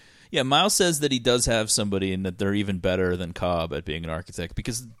 Yeah, Miles says that he does have somebody and that they're even better than Cobb at being an architect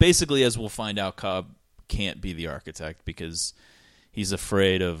because basically, as we'll find out, Cobb can't be the architect because... he's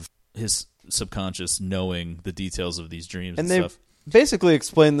afraid of his subconscious knowing the details of these dreams and stuff. And they basically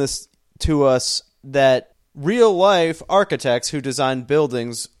explain this to us that real-life architects who designed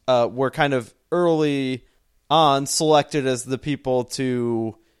buildings were kind of early on selected as the people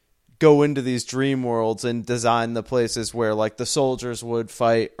to go into these dream worlds and design the places where like the soldiers would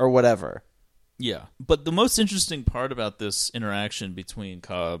fight or whatever. Yeah, but the most interesting part about this interaction between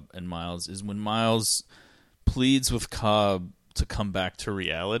Cobb and Miles is when Miles pleads with Cobb to come back to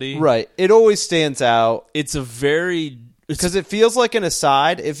reality. Right. It always stands out. It's a very... Because it feels like an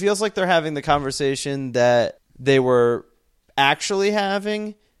aside. It feels like they're having the conversation that they were actually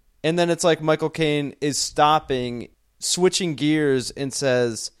having. And then it's like Michael Caine is switching gears and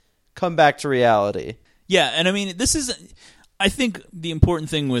says, come back to reality. Yeah, and I mean, this is... I think the important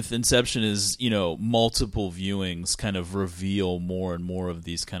thing with Inception is, multiple viewings kind of reveal more and more of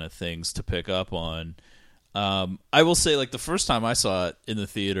these kind of things to pick up on. I will say, like, the first time I saw it in the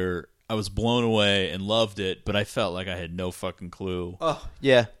theater, I was blown away and loved it, but I felt like I had no fucking clue. Oh,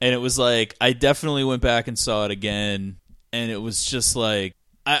 yeah. And it was like, I definitely went back and saw it again, and it was just like,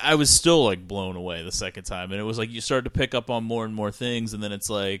 I was still, like, blown away the second time. And it was like, you start to pick up on more and more things, and then it's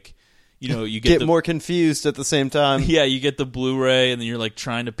like, you get more confused at the same time. Yeah, you get the Blu-ray, and then you're, like,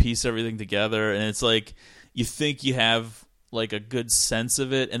 trying to piece everything together, and it's like, you think you have, like, a good sense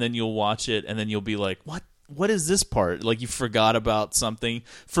of it, and then you'll watch it, and then you'll be like, what what is this part? Like, you forgot about something.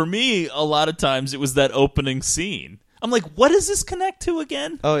 For me, a lot of times it was that opening scene. I'm like, what does this connect to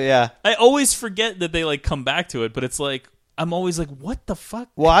again? Oh, yeah. I always forget that they, like, come back to it, but it's like, I'm always like, what the fuck?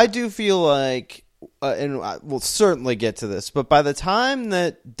 Well, I do feel like, and we'll certainly get to this, but by the time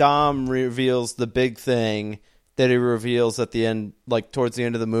that Dom reveals the big thing that he reveals at the end, like towards the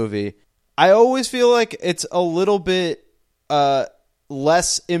end of the movie, I always feel like it's a little bit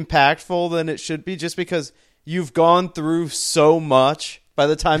less impactful than it should be, just because you've gone through so much by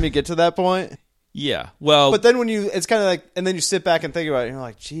the time you get to that point. Yeah, well... But then it's kind of like, and then you sit back and think about it, and you're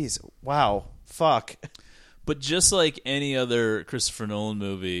like, geez, wow, fuck. But just like any other Christopher Nolan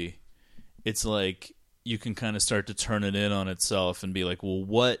movie, it's like you can kind of start to turn it in on itself and be like, well,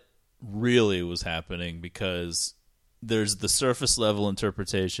 what really was happening? Because there's the surface level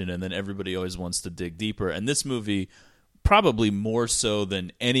interpretation, and then everybody always wants to dig deeper. And this movie, probably more so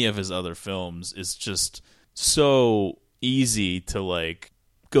than any of his other films, is just so easy to like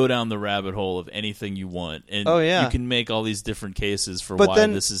go down the rabbit hole of anything you want, and you can make all these different cases for why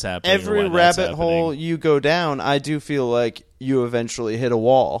this is happening. Every rabbit hole you go down, I do feel like you eventually hit a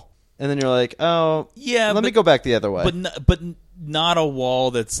wall, and then you're like, "Oh, yeah, let me go back the other way." But not a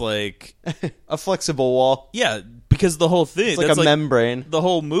wall that's like a flexible wall. Yeah, because the whole thing, it's like a membrane. The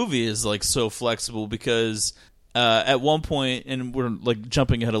whole movie is like so flexible because at one point, and we're like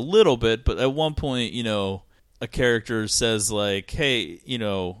jumping ahead a little bit, but at one point, you know, a character says like, hey, you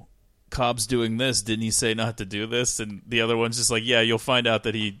know, Cobb's doing this. Didn't he say not to do this? And the other one's just like, yeah, you'll find out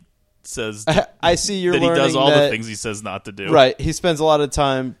that he says I see you're that he learning does all that, the things he says not to do. Right. He spends a lot of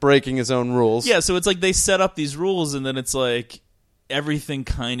time breaking his own rules. Yeah, so it's like they set up these rules, and then it's like everything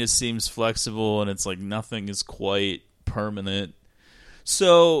kind of seems flexible, and it's like nothing is quite permanent.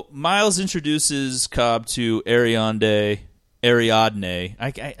 So Miles introduces Cobb to Ariadne.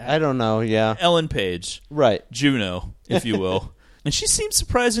 I don't know, yeah. Ellen Page. Right. Juno, if you will. And she seems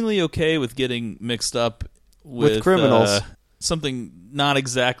surprisingly okay with getting mixed up with criminals. Something not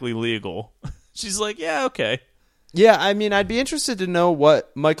exactly legal. She's like, yeah, okay. Yeah, I mean, I'd be interested to know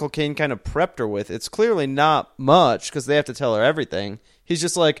what Michael Caine kind of prepped her with. It's clearly not much, because they have to tell her everything. He's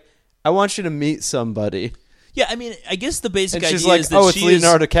just like, I want you to meet somebody. Yeah, I mean, I guess the basic idea is that it's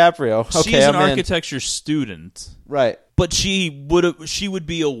Leonardo DiCaprio. Okay, she's an architecture student. Right. But she would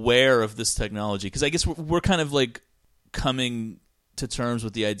be aware of this technology, because I guess we're kind of like coming to terms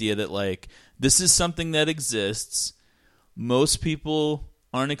with the idea that like this is something that exists. Most people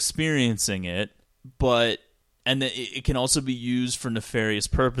aren't experiencing it, and it can also be used for nefarious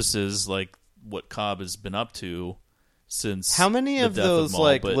purposes, like what Cobb has been up to since. How many the of death those Maul,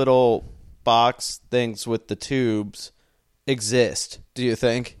 like little box things with the tubes exist? Do you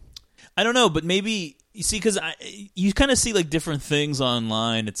think? I don't know, but maybe. You see, because you kind of see like different things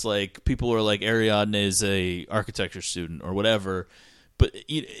online. It's like people are like Ariadne is a architecture student or whatever, but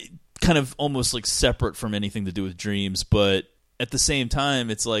kind of almost like separate from anything to do with dreams. But at the same time,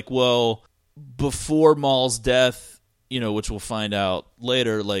 it's like, well, before Maul's death, which we'll find out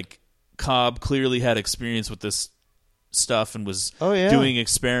later, like Cobb clearly had experience with this stuff and was doing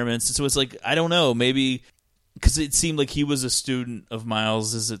experiments. And so it's like, I don't know, maybe. Because it seemed like he was a student of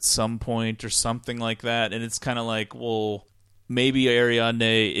Miles's at some point or something like that. And it's kind of like, well, maybe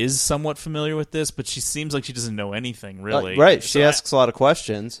Ariadne is somewhat familiar with this, but she seems like she doesn't know anything, really. Right. She asks a lot of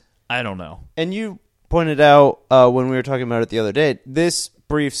questions. I don't know. And you pointed out when we were talking about it the other day, this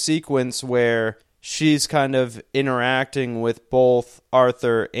brief sequence where she's kind of interacting with both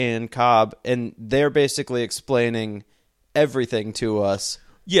Arthur and Cobb, and they're basically explaining everything to us.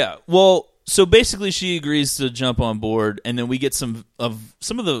 Yeah, well... So basically, she agrees to jump on board, and then we get some of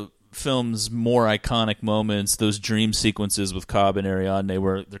the film's more iconic moments, those dream sequences with Cobb and Ariadne,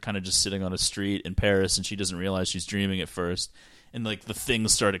 where they're kind of just sitting on a street in Paris, and she doesn't realize she's dreaming at first, and like the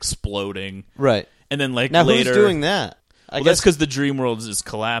things start exploding, right? And then like now, later, who's doing that? I guess that's because the dream world is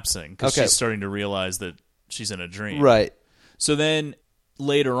collapsing because she's starting to realize that she's in a dream, right? So then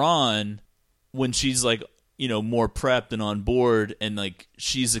later on, when she's like, more prepped and on board, and like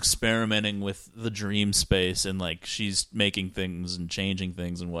she's experimenting with the dream space, and like she's making things and changing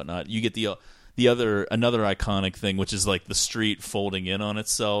things and whatnot. You get another iconic thing, which is like the street folding in on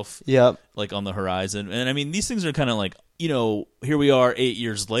itself, like on the horizon. And I mean, these things are kind of like, here we are 8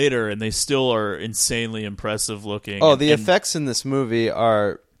 years later, and they still are insanely impressive looking. Oh, the effects in this movie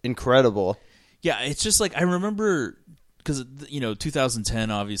are incredible. Yeah, it's just like I remember because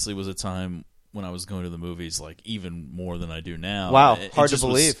 2010 obviously was a time when I was going to the movies, like even more than I do now. Wow, hard to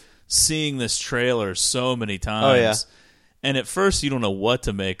believe. Seeing this trailer so many times. Oh, yeah. And at first you don't know what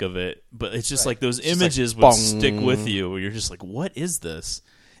to make of it, but it's just like those images would stick with you, where you're just like, what is this?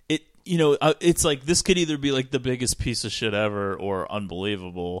 it's like this could either be like the biggest piece of shit ever or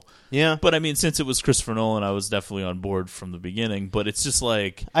unbelievable. Yeah. But I mean, since it was Christopher Nolan, I was definitely on board from the beginning. But it's just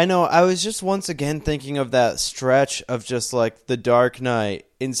like, I know. I was just once again thinking of that stretch of just like The Dark Knight,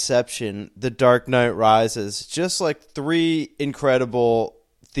 Inception, The Dark Knight Rises. Just like 3 incredible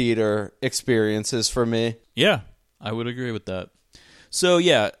theater experiences for me. yeah, I would agree with that. So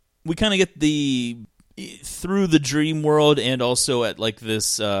yeah, we kind of get through the dream world and also at like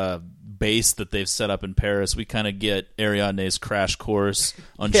this base that they've set up in Paris, we kind of get Ariadne's crash course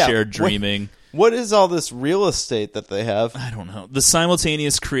on shared dreaming. What is all this real estate that they have? I don't know. The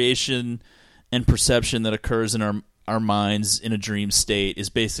simultaneous creation and perception that occurs in our minds in a dream state is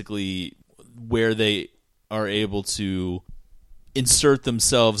basically where they are able to insert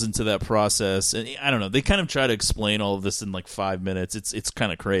themselves into that process. And I don't know. They kind of try to explain all of this in like 5 minutes. It's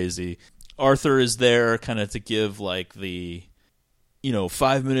kind of crazy. Arthur is there kind of to give like the,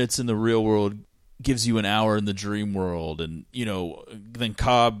 5 minutes in the real world gives you an hour in the dream world. And, then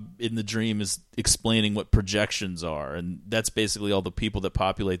Cobb in the dream is explaining what projections are. And that's basically all the people that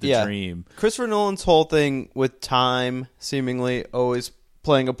populate the dream. Christopher Nolan's whole thing with time seemingly always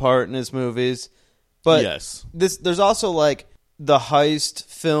playing a part in his movies. But yes, there's also like the heist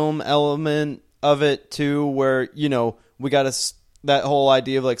film element of it too, where, we got that whole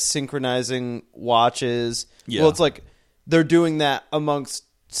idea of like synchronizing watches. Yeah. Well, it's like they're doing that amongst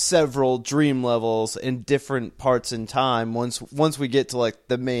several dream levels in different parts in time once we get to like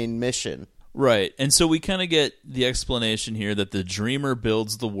the main mission. Right. And so we kind of get the explanation here that the dreamer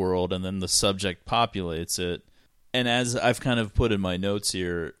builds the world and then the subject populates it. And as I've kind of put in my notes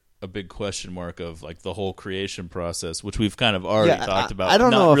here, a big question mark of like the whole creation process, which we've kind of already talked about. I don't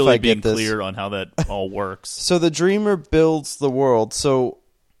know if really I being get this. clear on how that all works. So the dreamer builds the world. So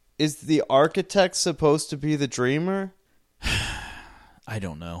is the architect supposed to be the dreamer? I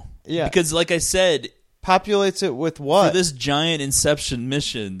don't know. Yeah. Because like I said, populates it with what? for this giant Inception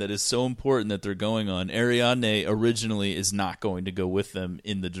mission that is so important that they're going on, Ariadne originally is not going to go with them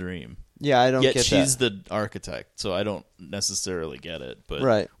in the dream. Yeah, I don't Yet get she's that. the architect, so I don't necessarily get it. But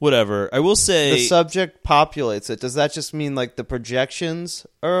Right. whatever. I will say... The subject populates it. Does that just mean like the projections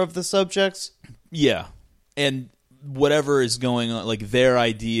are of the subjects? Yeah. And whatever is going on, like their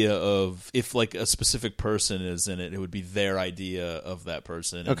idea of... If like a specific person is in it, it would be their idea of that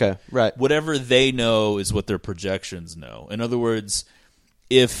person. And Okay, right. whatever they know is what their projections know. In other words,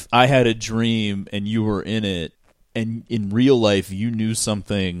 if I had a dream and you were in it, and in real life you knew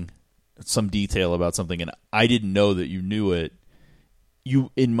something... some detail about something and I didn't know that you knew it, you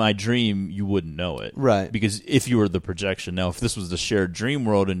in my dream you wouldn't know it, right? Because if you were the projection. Now if this was the shared dream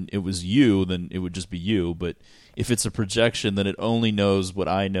world and it was you, then it would just be you. But if it's a projection, then it only knows what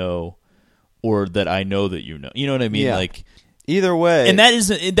I know or that I know that you know. You know what I mean? Yeah. Like either way. And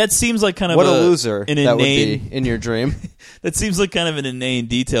that seems like kind of what a loser an that would inane, be in your dream. That seems like kind of an inane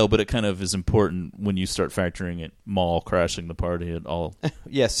detail, but it kind of is important when you start factoring it. Maul crashing the party at all.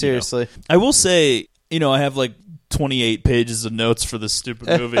 Yeah, seriously. I will say, I have like 28 pages of notes for this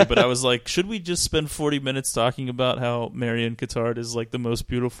stupid movie, but I was like, should we just spend 40 minutes talking about how Marion Cotillard is like the most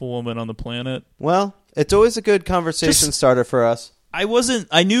beautiful woman on the planet? Well, it's always a good conversation starter for us.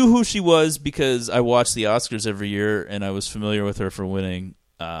 I knew who she was because I watched the Oscars every year, and I was familiar with her for winning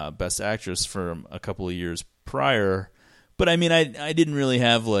Best Actress for a couple of years prior. But I mean, I didn't really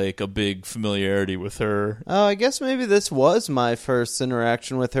have like a big familiarity with her. Oh, I guess maybe this was my first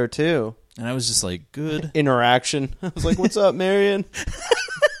interaction with her too. And I was just like, good. Interaction. I was like, what's up, Marion?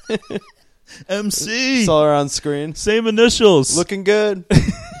 MC. Saw her on screen. Same initials. Looking good.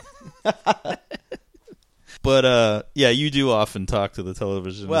 But yeah, you do often talk to the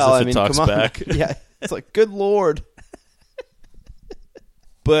television well, as if it talks come on. back. Yeah, it's like, good Lord.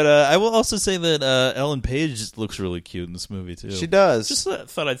 But I will also say that Ellen Page looks really cute in this movie too. She does. Just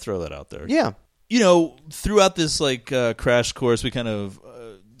thought I'd throw that out there. Yeah. Throughout this like crash course, we kind of,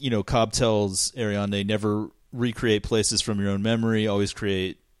 Cobb tells Ariadne never recreate places from your own memory. Always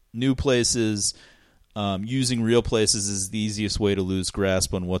create new places. Using real places is the easiest way to lose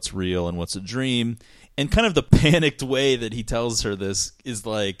grasp on what's real and what's a dream. And kind of the panicked way that he tells her this is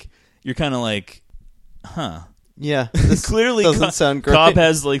like, you're kind of like, huh. Yeah, this clearly doesn't sound great. Cobb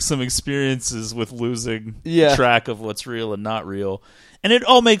has like some experiences with losing track of what's real and not real, and it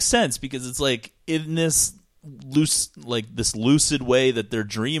all makes sense because it's like in this lucid way that they're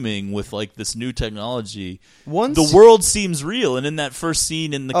dreaming with like this new technology. The world seems real, and in that first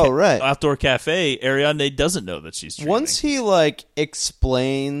scene in the outdoor cafe, Ariadne doesn't know that she's dreaming. Once he like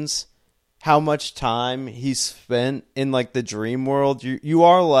explains how much time he spent in like the dream world, you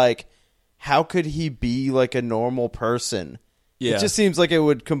are like, how could he be like a normal person Yeah. It just seems like it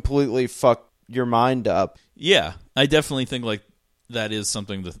would completely fuck your mind up. Yeah, I definitely think like that is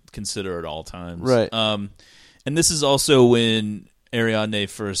something to consider at all times. Right. And this is also when Ariadne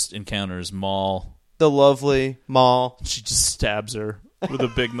first encounters Maul. The lovely Maul. She just stabs her with a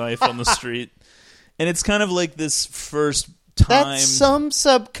big knife on the street. And it's kind of like this first time. That's some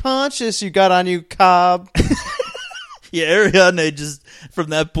subconscious you got on you, Cobb. Yeah, Ariadne just from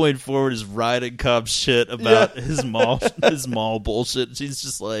that point forward is riding Cobb's shit about his mall bullshit. She's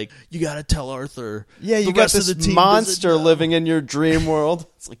just like, you gotta tell Arthur. Yeah, you the got rest of this the team monster doesn't know." living in your dream world.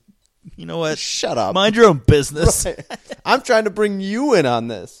 It's like, you know what? Shut up. Mind your own business. Right. I'm trying to bring you in on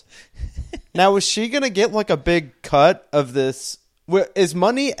this. Now, is she gonna get like a big cut of this? Is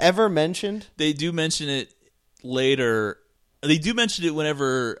money ever mentioned? They do mention it later. They do mention it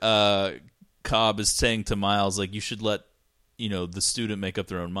whenever Cobb is saying to Miles, like, you should let, the student make up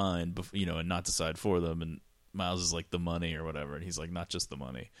their own mind, and not decide for them. And Miles is like, the money or whatever. And he's like, not just the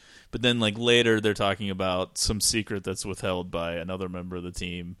money. But then, like, later they're talking about some secret that's withheld by another member of the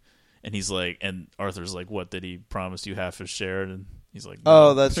team. And he's like, and Arthur's like, what, did he promise you half his share? And he's like, no.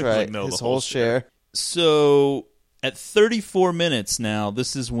 Oh, that's right. Like, no, his the whole share. So at 34 minutes now,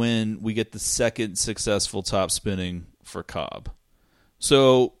 this is when we get the second successful top spinning for Cobb.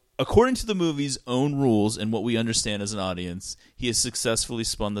 So according to the movie's own rules and what we understand as an audience, he has successfully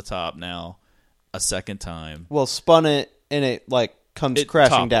spun the top now a second time. Well, spun it and it comes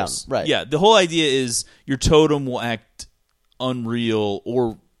crashing topples. down. Right. Yeah, the whole idea is your totem will act unreal,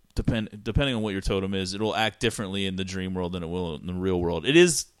 or depending on what your totem is, it will act differently in the dream world than it will in the real world. It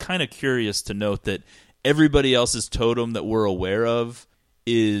is kind of curious to note that everybody else's totem that we're aware of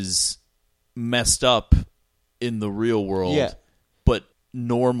is messed up in the real world, but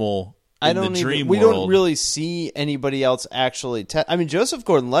normal in the dream we world. don't really see anybody else actually. Joseph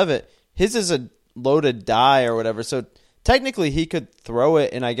Gordon-Levitt, his is a loaded die or whatever, so technically he could throw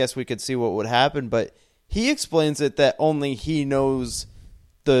it, and I guess we could see what would happen, but he explains it that only he knows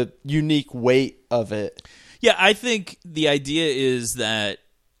the unique weight of it. Yeah, I think the idea is that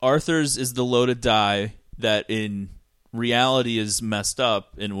Arthur's is the loaded die that in reality is messed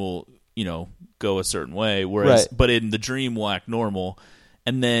up and will, go a certain way, whereas but in the dream will act normal.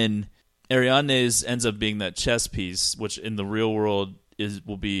 And then Ariadne's ends up being that chess piece, which in the real world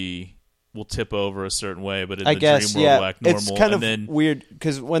will tip over a certain way, but in the dream world will act normal. It's kind of weird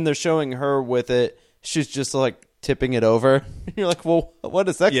because when they're showing her with it, she's just like tipping it over. You're like, well, what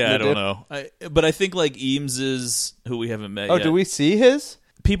is that? Yeah, I don't know. But I think like Eames's, who we haven't met yet. Oh, do we see his?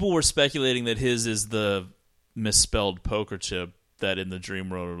 People were speculating that his is the misspelled poker chip that in the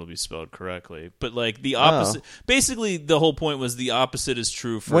dream world it'll be spelled correctly. But like the opposite, basically the whole point was the opposite is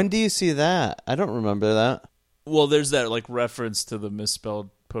true for... When do you see that? I don't remember that. Well, there's that like reference to the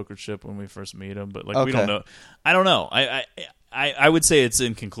misspelled poker chip when we first meet him, but like we don't know. I don't know. I would say it's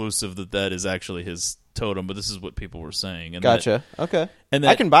inconclusive that is actually his totem, but this is what people were saying. And gotcha. Okay. And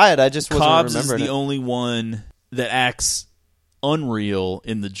I can buy it. I just wasn't Cobb's remembering is the it. only one that acts unreal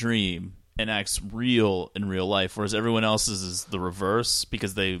in the dream and acts real in real life, whereas everyone else's is the reverse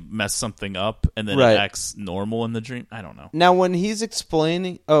because they mess something up and then it acts normal in the dream. I don't know. Now, when he's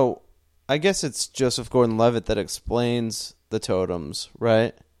explaining... Oh, I guess it's Joseph Gordon-Levitt that explains the totems,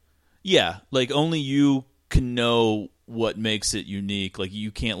 right? Yeah, like only you can know what makes it unique. Like you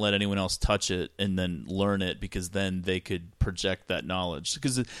can't let anyone else touch it and then learn it because then they could project that knowledge.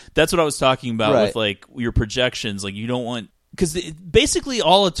 Because that's what I was talking about with like your projections. Like you don't want... Because basically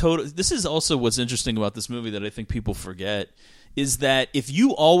all a totem... This is also what's interesting about this movie that I think people forget, is that if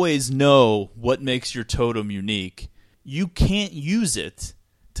you always know what makes your totem unique, you can't use it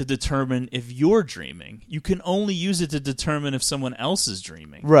to determine if you're dreaming. You can only use it to determine if someone else is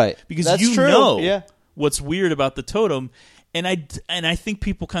dreaming. Right. Because That's you true. know what's weird about the totem. And I think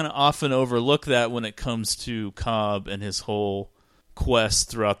people kind of often overlook that when it comes to Cobb and his whole quest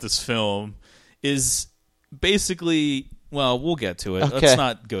throughout this film is basically... Well, we'll get to it. Okay. Let's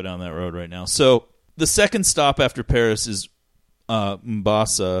not go down that road right now. So the second stop after Paris is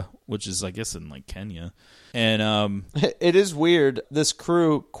Mombasa, which is, I guess, in like Kenya. And it is weird. This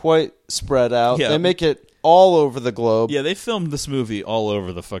crew quite spread out. Yeah. They make it all over the globe. Yeah, they filmed this movie all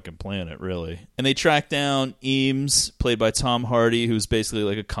over the fucking planet, really. And they track down Eames, played by Tom Hardy, who's basically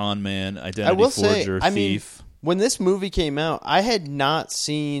like a con man, identity forger, thief. When this movie came out, I had not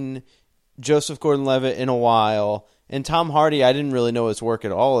seen Joseph Gordon-Levitt in a while. And Tom Hardy, I didn't really know his work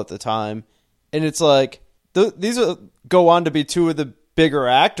at all at the time. And it's like, these go on to be two of the bigger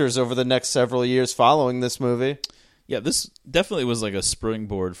actors over the next several years following this movie. Yeah, this definitely was like a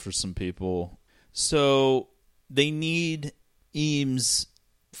springboard for some people. So they need Eames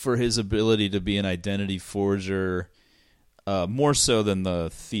for his ability to be an identity forger. more so than the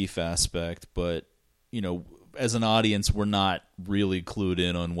thief aspect, but, as an audience, we're not really clued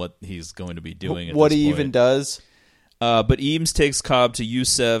in on what he's going to be doing at what this he point. even does. But Eames takes Cobb to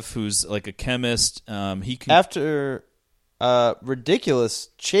Yusef, who's like a chemist. He can... After ridiculous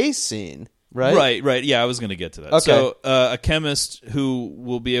chase scene, right? Right. Yeah, I was going to get to that. Okay. So a chemist who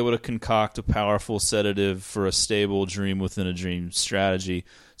will be able to concoct a powerful sedative for a stable dream within a dream strategy.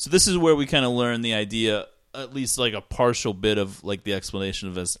 So this is where we kind of learn the idea, at least like a partial bit of like the explanation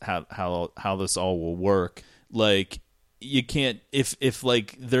of how this all will work. Like you can't if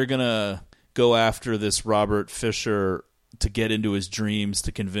like they're gonna go after this Robert Fisher to get into his dreams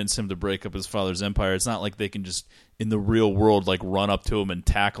to convince him to break up his father's empire. It's not like they can just in the real world like run up to him and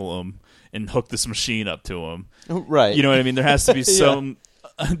tackle him and hook this machine up to him. Right. You know what I mean? There has to be some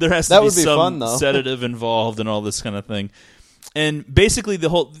there has to That be would be some fun, though. sedative involved and all this kind of thing. And basically the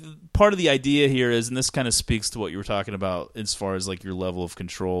whole part of the idea here is, and this kind of speaks to what you were talking about as far as like your level of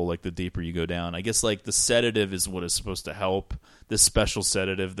control, like the deeper you go down. I guess like the sedative is what is supposed to help, this special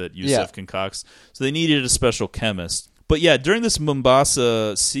sedative that Yusef concocts. So they needed a special chemist. But yeah, during this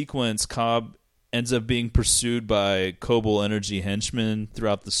Mombasa sequence, Cobb ends up being pursued by Kobol Energy henchmen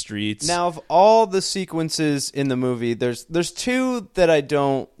throughout the streets. Now, of all the sequences in the movie, there's two that I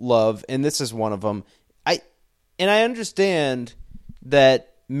don't love, and this is one of them. I understand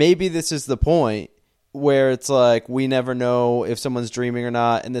that maybe this is the point where it's like we never know if someone's dreaming or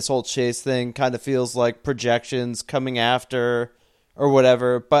not, and this whole chase thing kind of feels like projections coming after or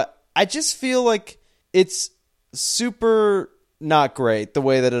whatever. But I just feel like it's super not great the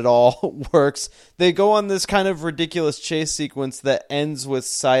way that it all works. They go on this kind of ridiculous chase sequence that ends with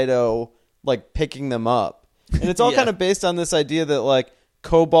Saito like picking them up, and it's all kind of based on this idea that like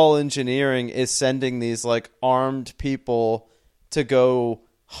Cobol Engineering is sending these like armed people to go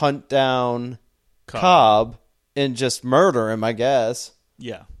hunt down Cobb and just murder him, I guess.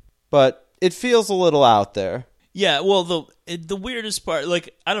 Yeah. But it feels a little out there. Yeah, well, the weirdest part,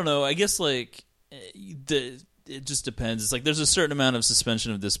 like, I don't know, I guess, like, it just depends. It's like there's a certain amount of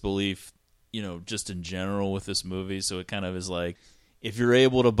suspension of disbelief, just in general with this movie, so it kind of is like, if you're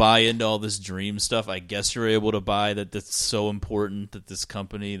able to buy into all this dream stuff, I guess you're able to buy that that's so important that this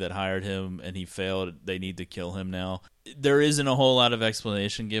company that hired him and he failed, they need to kill him now. There isn't a whole lot of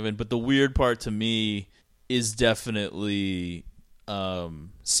explanation given, but the weird part to me is definitely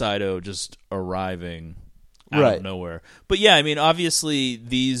Saito just arriving out of nowhere. But yeah, I mean, obviously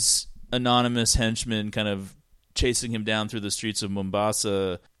these anonymous henchmen kind of chasing him down through the streets of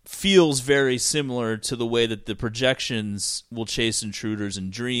Mombasa feels very similar to the way that the projections will chase intruders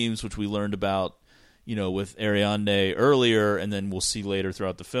in dreams, which we learned about, with Ariadne earlier, and then we'll see later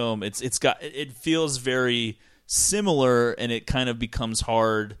throughout the film. It feels very similar, and it kind of becomes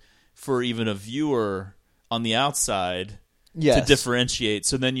hard for even a viewer on the outside to differentiate.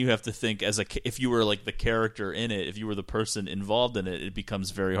 So then you have to think if you were like the character in it, if you were the person involved in it, it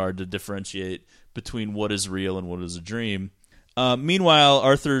becomes very hard to differentiate between what is real and what is a dream. Meanwhile,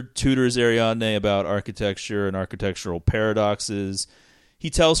 Arthur tutors Ariadne about architecture and architectural paradoxes. He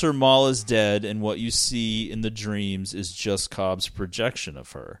tells her Maul is dead, and what you see in the dreams is just Cobb's projection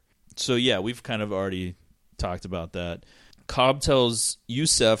of her. So yeah, we've kind of already talked about that. Cobb tells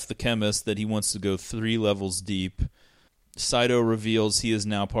Yusef, the chemist, that he wants to go 3 levels deep. Saito reveals he is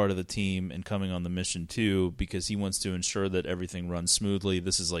now part of the team and coming on the mission too, because he wants to ensure that everything runs smoothly.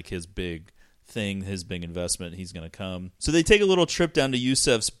 This is like his big thing, his big investment. He's going to come. So they take a little trip down to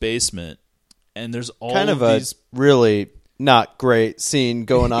Yusef's basement, and there's all kind of these... a really not great scene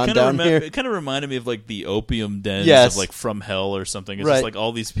going on down here. It kind of reminded me of like the opium dens of like From Hell or something. It's just like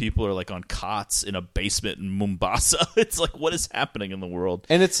all these people are like on cots in a basement in Mombasa. It's like, what is happening in the world?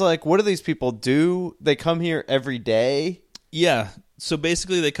 And it's like, what do these people do? They come here every day? Yeah. So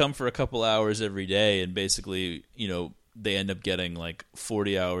basically they come for a couple hours every day, and basically, they end up getting like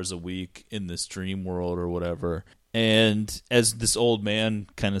 40 hours a week in this dream world or whatever. And as this old man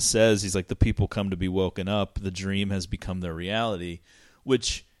kind of says, he's like, the people come to be woken up. The dream has become their reality,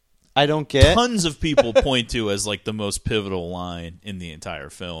 which I don't get. Tons of people point to as like the most pivotal line in the entire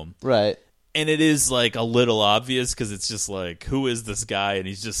film. Right. And it is like a little obvious because it's just like, who is this guy? And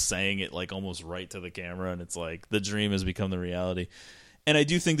he's just saying it like almost right to the camera. And it's like, the dream has become the reality. And I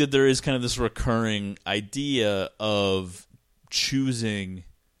do think that there is kind of this recurring idea of choosing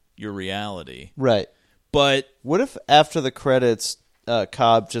your reality. Right. But what if after the credits,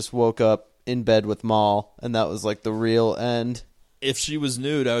 Cobb just woke up in bed with Maul, and that was like the real end? If she was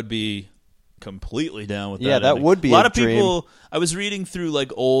nude, I would be completely down with that. Yeah, that ending. would be a lot of dream. people. I was reading through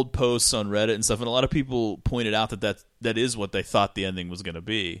like old posts on Reddit and stuff, and a lot of people pointed out that is what they thought the ending was going to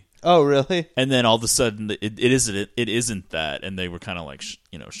be. Oh, really? And then all of a sudden, it isn't that, and they were kind of like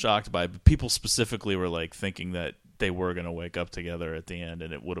shocked by it. But people specifically were like thinking that they were going to wake up together at the end,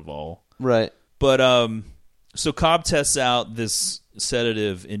 and it would have all right. But so Cobb tests out this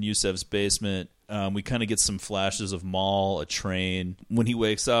sedative in Yusef's basement. We kind of get some flashes of Maul, a train. When he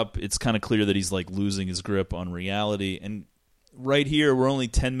wakes up, it's kind of clear that he's like losing his grip on reality. And right here, we're only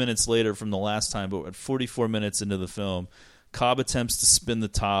 10 minutes later from the last time, but at 44 minutes into the film, Cobb attempts to spin the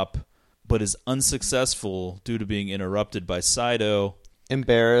top, but is unsuccessful due to being interrupted by Saito.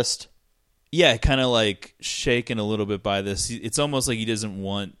 Embarrassed. Yeah, kind of like shaken a little bit by this. It's almost like he doesn't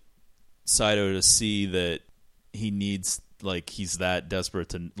want Saito to see that he needs... like he's that desperate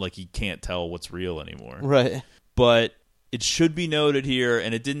to like he can't tell what's real anymore. Right. But it should be noted here,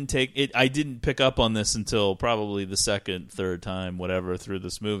 and it didn't take it. I didn't pick up on this until probably the second, third time, whatever, through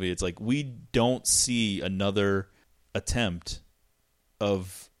this movie. It's like we don't see another attempt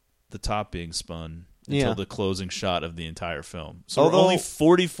of the top being spun until the closing shot of the entire film. So we're only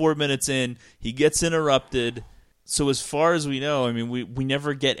 44 minutes in. He gets interrupted. So as far as we know, I mean, we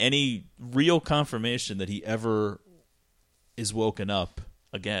never get any real confirmation that he ever is woken up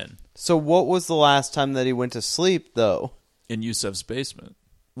again. So what was the last time that he went to sleep, though? In Yusef's basement.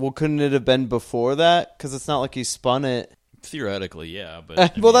 Well, couldn't it have been before that? Because it's not like he spun it. Theoretically, yeah.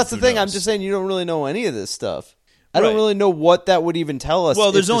 But well, that's the thing. Knows? I'm just saying you don't really know any of this stuff. I don't really know what that would even tell us.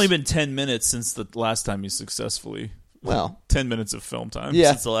 Well, there's only been 10 minutes since the last time he successfully... Well, 10 minutes of film time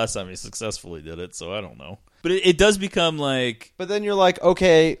since the last time he successfully did it, so I don't know. But it does become like... But then you're like,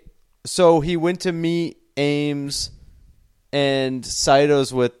 okay, so he went to meet Ames... and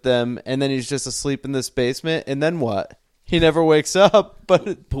Saito's with them, and then he's just asleep in this basement, and then what? He never wakes up,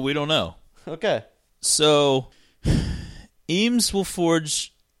 but we don't know. Okay. So, Eames will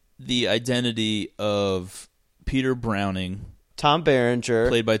forge the identity of Peter Browning. Tom Berenger.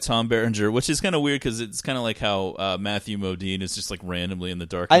 Played by Tom Berenger, which is kind of weird because it's kind of like how Matthew Modine is just like randomly in The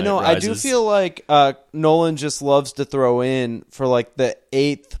Dark Knight I know, Rises. I do feel like Nolan just loves to throw in for like the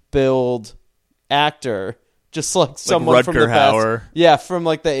 8th build actor. Just like someone like from Rutger the past. Hauer. Yeah, from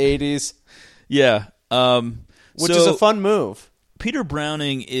like the 80s. Yeah. Which is a fun move. Peter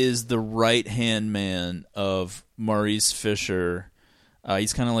Browning is the right-hand man of Maurice Fisher.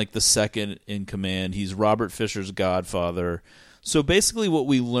 He's kind of like the second in command. He's Robert Fisher's godfather. So basically what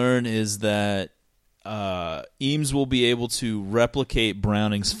we learn is that Eames will be able to replicate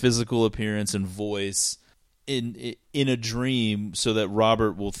Browning's physical appearance and voice in a dream so that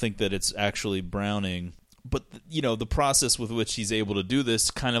Robert will think that it's actually Browning. But, the process with which he's able to do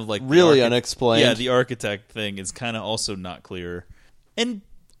this kind of like... really unexplained. Yeah, the architect thing is kind of also not clear. And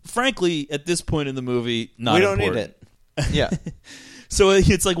frankly, at this point in the movie, not important. We don't need it. Yeah. So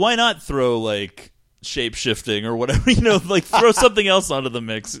it's like, why not throw, like, shape-shifting or whatever, like throw something else onto the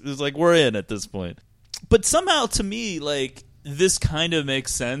mix. It's like, we're in at this point. But somehow, to me, like, this kind of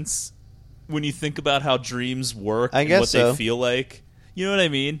makes sense when you think about how dreams work and what they feel like. You know what I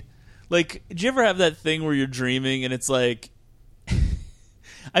mean? Like, did you ever have that thing where you're dreaming and it's like...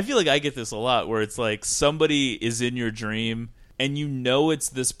 I feel like I get this a lot, where it's like somebody is in your dream and you know it's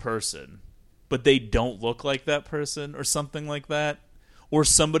this person, but they don't look like that person or something like that. Or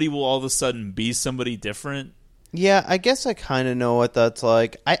somebody will all of a sudden be somebody different. Yeah, I guess I kind of know what that's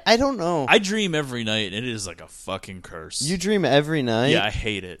like. I don't know. I dream every night, and it is like a fucking curse. You dream every night? Yeah, I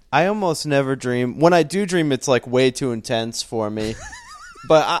hate it. I almost never dream. When I do dream, it's like way too intense for me.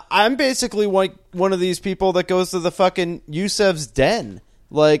 But I'm basically like one of these people that goes to the fucking Yusef's den.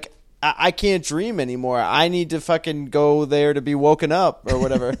 Like, I can't dream anymore. I need to fucking go there to be woken up or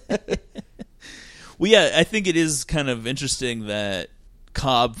whatever. Well, yeah, I think it is kind of interesting that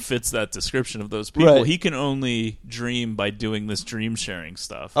Cobb fits that description of those people. Right. He can only dream by doing this dream sharing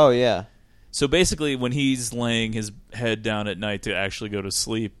stuff. Oh, yeah. So basically, when he's laying his head down at night to actually go to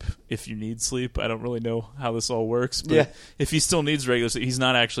sleep, if you need sleep, I don't really know how this all works, but if he still needs regular sleep, he's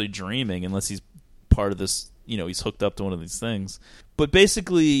not actually dreaming unless he's part of this, he's hooked up to one of these things. But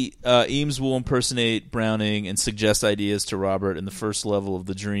basically, Eames will impersonate Browning and suggest ideas to Robert in the first level of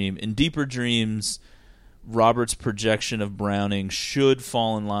the dream. In deeper dreams, Robert's projection of Browning should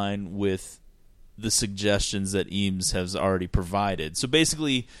fall in line with the suggestions that Eames has already provided. So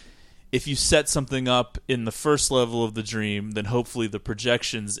basically, if you set something up in the first level of the dream, then hopefully the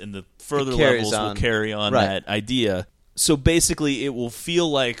projections in the further levels will carry on that idea. So basically, it will feel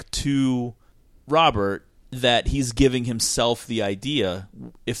like to Robert that he's giving himself the idea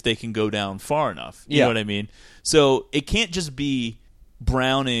if they can go down far enough. You know what I mean? So it can't just be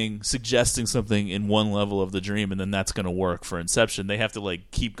Browning suggesting something in one level of the dream and then that's going to work for Inception. They have to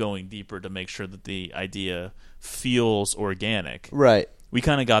like keep going deeper to make sure that the idea feels organic. Right. We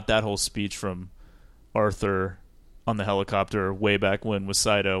kind of got that whole speech from Arthur on the helicopter way back when with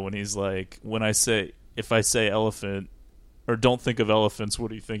Saito, when he's like, if I say elephant, or don't think of elephants,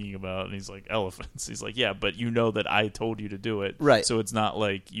 what are you thinking about? And he's like, elephants. He's like, yeah, but you know that I told you to do it. Right. So it's not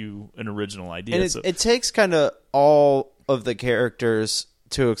like an original idea. And it takes kind of all of the characters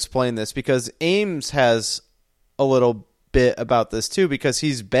to explain this, because Ames has a little bit about this too, because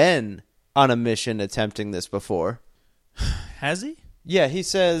he's been on a mission attempting this before. Has he? Yeah, he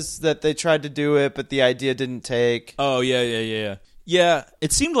says that they tried to do it, but the idea didn't take. Oh, yeah. Yeah,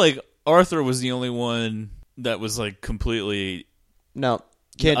 it seemed like Arthur was the only one that was like completely Can't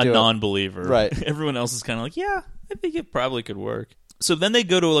a do non-believer. Right. Everyone else is kind of like, yeah, I think it probably could work. So then they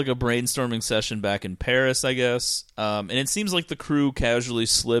go to like a brainstorming session back in Paris, I guess. And it seems like the crew casually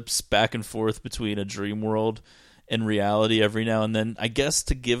slips back and forth between a dream world and reality every now and then, I guess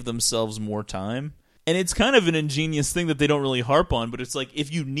to give themselves more time. And it's kind of an ingenious thing that they don't really harp on, but it's like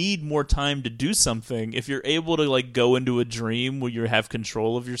if you need more time to do something, if you're able to like go into a dream where you have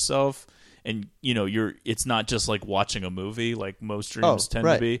control of yourself, and you know it's not just like watching a movie like most dreams tend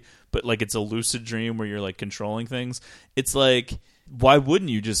to be, but like it's a lucid dream where you're like controlling things. It's like, why wouldn't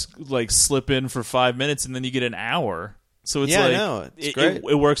you just like slip in for 5 minutes and then you get an hour? So it's it's great.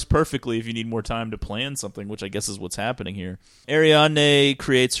 It works perfectly if you need more time to plan something, which I guess is what's happening here. Ariadne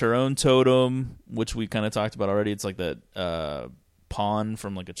creates her own totem, which we kind of talked about already. It's like that pawn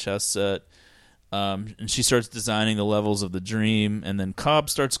from like a chess set. And she starts designing the levels of the dream, and then Cobb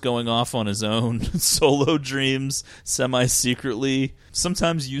starts going off on his own solo dreams, semi-secretly.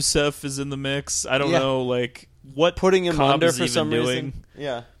 Sometimes Yusef is in the mix. I don't know, like, what putting him Cobb under is for even some doing. reason.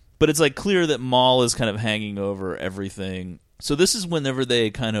 Yeah. But it's like clear that Maul is kind of hanging over everything. So this is whenever they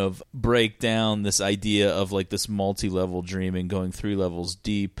kind of break down this idea of like this multi-level dreaming going 3 levels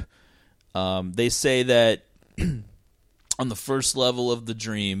deep. They say that on the first level of the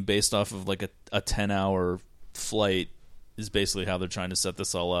dream, based off of like a 10-hour flight, is basically how they're trying to set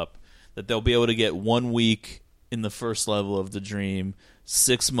this all up, that they'll be able to get 1 week in the first level of the dream,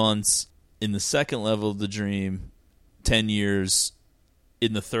 6 months in the second level of the dream, 10 years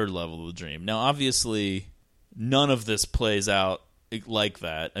in the third level of the dream. Now, obviously, none of this plays out like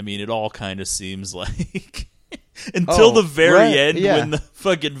that. I mean, it all kind of seems like until the very end when the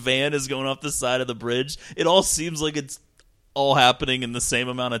fucking van is going off the side of the bridge, it all seems like it's all happening in the same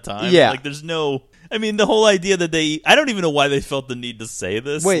amount of time. Yeah. Like, there's no... I mean, the whole idea that I don't even know why they felt the need to say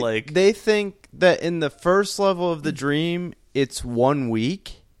this. Wait, like, they think that in the first level of the dream, it's 1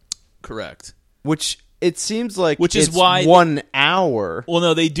 week? Correct. Which... It seems like which is it's why 1 hour. Well,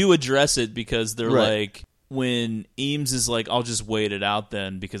 no, they do address it because they're like, when Eames is like, I'll just wait it out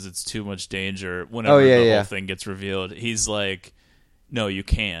then because it's too much danger whenever the whole thing gets revealed. He's like, no, you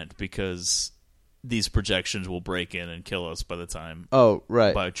can't because these projections will break in and kill us by the time.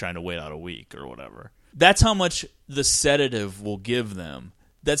 By trying to wait out a week or whatever. That's how much the sedative will give them.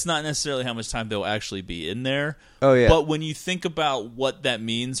 That's not necessarily how much time they'll actually be in there. Oh, yeah. But when you think about what that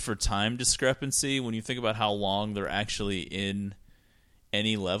means for time discrepancy, when you think about how long they're actually in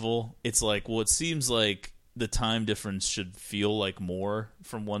any level, it's like, well, it seems like the time difference should feel like more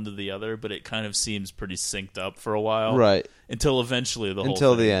from one to the other, but it kind of seems pretty synced up for a while. Right. Until eventually the whole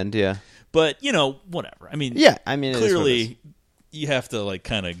Until thing. the end, yeah. But, you know, whatever. I mean, clearly you have to, like,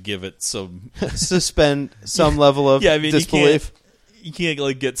 kind of give it some... Suspend some level of disbelief. You can't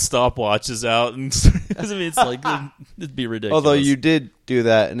like get stopwatches out, and I mean, it's like it'd be ridiculous. Although you did do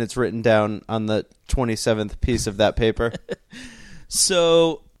that, and it's written down on the 27th piece of that paper.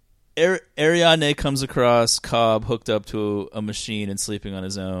 So Ariadne comes across Cobb hooked up to a machine and sleeping on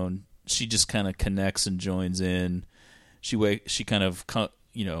his own. She just kind of connects and joins in. She kind of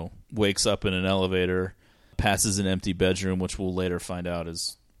wakes up in an elevator, passes an empty bedroom, which we'll later find out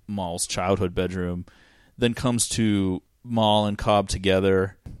is Maul's childhood bedroom. Then comes to Maul and Cobb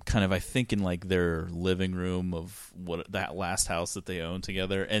together, kind of, I think, in like their living room of that last house that they own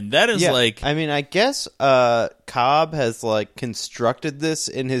together, and that is like, I mean, I guess Cobb has like constructed this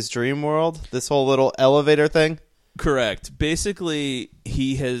in his dream world, this whole little elevator thing. Correct. Basically,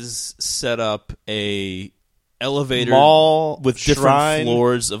 he has set up a elevator mall with shrine. Different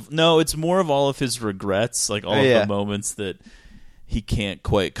floors of. No, it's more of all of his regrets, like all of the moments that he can't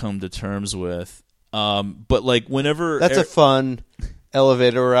quite come to terms with. But like whenever that's a fun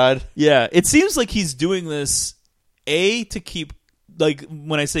elevator ride. Yeah, it seems like he's doing this to keep, like,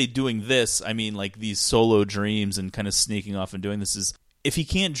 when I say doing this, I mean like these solo dreams and kind of sneaking off and doing this is, if he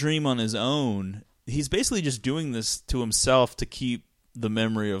can't dream on his own, he's basically just doing this to himself to keep the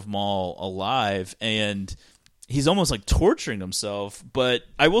memory of Maul alive. And he's almost like torturing himself. But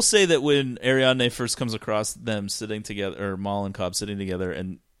I will say that when Ariadne first comes across them sitting together, or Mal and Cobb sitting together,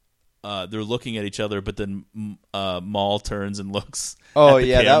 and they're looking at each other, but then Mal turns and looks at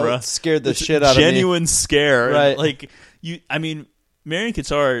the camera. That scared the shit out of me. Genuine scare. Right. And, Marion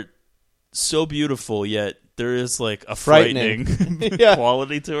Cotillard, so beautiful, yet there is like a frightening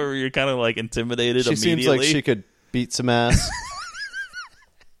quality to her where you're kind of like intimidated she immediately. Seems like she could beat some ass.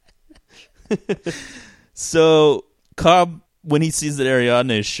 So Cobb, when he sees that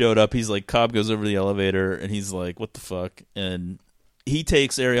Ariadne showed up, he's like, Cobb goes over to the elevator and he's like, what the fuck? And he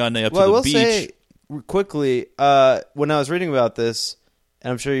takes Ariadne up to the beach. I will say quickly, when I was reading about this,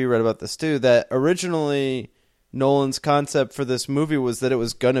 and I'm sure you read about this too, that originally Nolan's concept for this movie was that it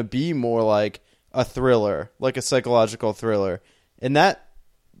was going to be more like a thriller, like a psychological thriller. And that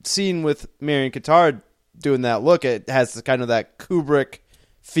scene with Marion Cotillard doing that look, it has kind of that Kubrick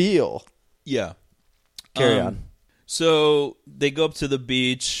feel. Yeah. Carry on. So they go up to the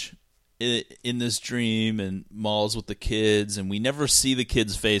beach in this dream, and Mal's with the kids, and we never see the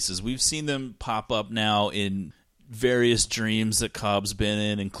kids' faces. We've seen them pop up now in various dreams that Cobb's been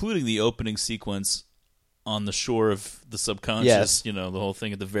in, including the opening sequence on the shore of the subconscious, yes. The whole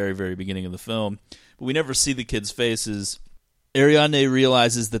thing at the very, very beginning of the film. But we never see the kids' faces. Ariadne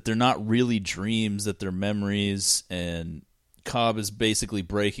realizes that they're not really dreams, that they're memories, and Cobb is basically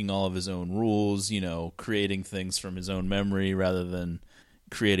breaking all of his own rules, creating things from his own memory rather than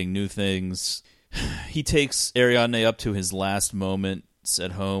creating new things. He takes Ariadne up to his last moments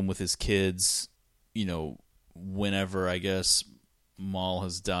at home with his kids, whenever, I guess, Mal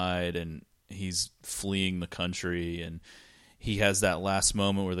has died and he's fleeing the country, and he has that last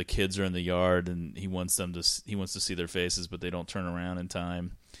moment where the kids are in the yard and he wants to see their faces, but they don't turn around in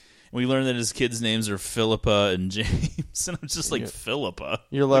time. We learn that his kids' names are Philippa and James, and I'm just like, Philippa.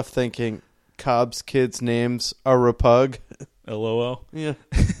 You're left thinking, Cobb's kids' names are Repug. LOL. Yeah.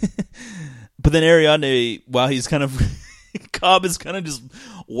 But then Ariadne, while he's kind of... Cobb is kind of just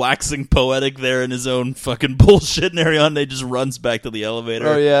waxing poetic there in his own fucking bullshit, and Ariadne just runs back to the elevator.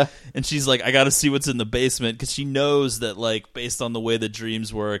 Oh, yeah. And she's like, I gotta see what's in the basement, because she knows that, like, based on the way that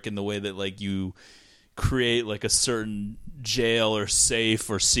dreams work and the way that, like, you create, like, a certain jail or safe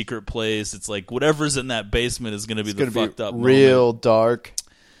or secret place, it's like whatever's in that basement is going to be the fucked up real moment. Dark.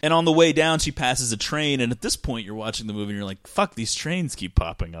 And on the way down, she passes a train, and at this point, you're watching the movie, and you're like, fuck, these trains keep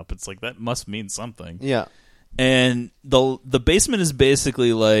popping up. It's like, that must mean something. Yeah. And the basement is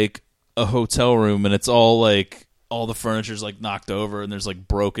basically like a hotel room, and it's all like, all the furniture's like knocked over, and there's like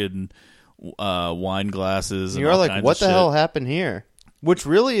broken wine glasses. And you're all like, kinds what of the shit. hell happened here? Which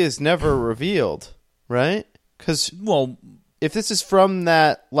really is never revealed, right? Because, well, if this is from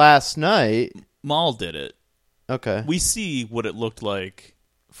that last night... Mal did it. Okay. We see what it looked like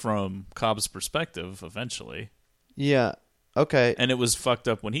from Cobb's perspective eventually. Yeah. Okay. And it was fucked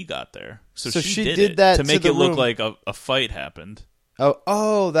up when he got there. So she did it that to make the it look room. like a fight happened.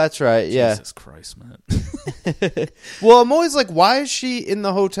 Oh, that's right. Yeah. Jesus Christ, man. Well, I'm always like, why is she in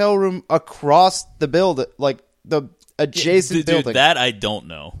the hotel room across the building, like the adjacent building? Dude, that I don't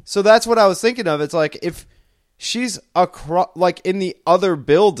know. So that's what I was thinking of. It's like, if she's across, like in the other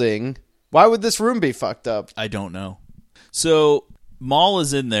building, why would this room be fucked up? I don't know. So Mal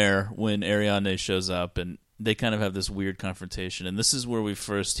is in there when Ariadne shows up, and they kind of have this weird confrontation. And this is where we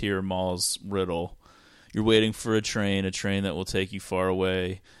first hear Mal's riddle. You're waiting for a train that will take you far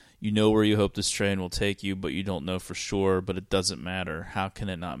away. You know where you hope this train will take you, but you don't know for sure, but it doesn't matter. How can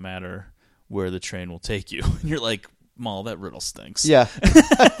it not matter where the train will take you? And you're like, Mal, that riddle stinks. Yeah.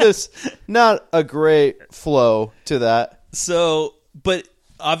 There's not a great flow to that. So, but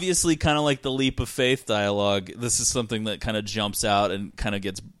obviously kind of like the leap of faith dialogue, this is something that kind of jumps out and kind of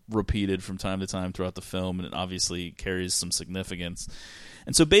gets repeated from time to time throughout the film, and it obviously carries some significance.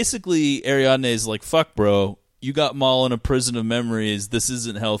 And so basically Ariadne is like, fuck, bro, you got Mal in a prison of memories. This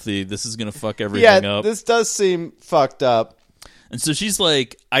isn't healthy. This is going to fuck everything up. This does seem fucked up. And so she's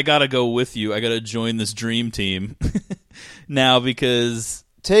like, I got to go with you. I got to join this dream team now, because...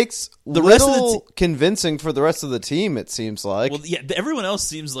 Takes the rest of the convincing for the rest of the team, it seems like. Well, yeah, everyone else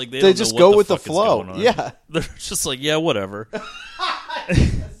seems like they just don't go know what with the the fuck is flow. going on. Yeah. They're just like, yeah, whatever.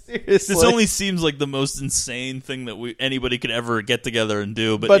 Seriously. This only seems like the most insane thing that anybody could ever get together and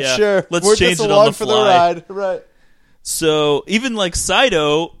do. But yeah, sure, let's we're change just it along on the for fly. the ride, right? So even like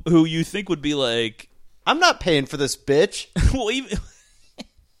Saito, who you think would be like, I'm not paying for this bitch. well, even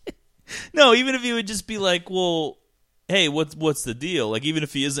no, even if he would just be like, well, hey, what's the deal? Like, even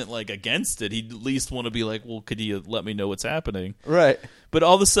if he isn't like against it, he'd at least want to be like, well, could you let me know what's happening? Right. But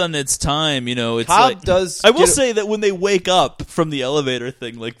all of a sudden, it's time. It's Cobb like does. I will say that when they wake up from the elevator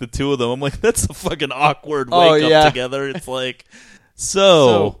thing, like the two of them, I'm like, that's a fucking awkward wake up together. It's like,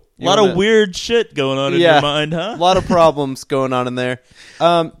 so a lot of weird shit going on in your mind, huh? A lot of problems going on in there.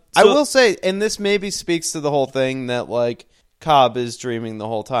 I will say, and this maybe speaks to the whole thing that like Cobb is dreaming the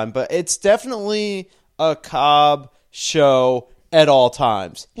whole time, but it's definitely a Cobb show at all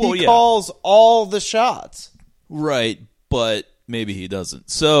times. He calls all the shots. Right, but maybe he doesn't.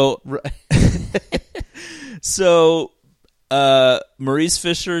 So, Maurice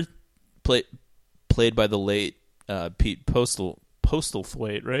Fisher, played by the late Pete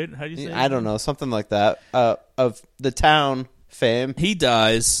Postlethwaite, right? How do you say? I don't know, something like that. Of the town fame, he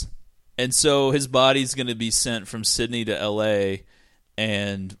dies, and so his body's going to be sent from Sydney to L.A.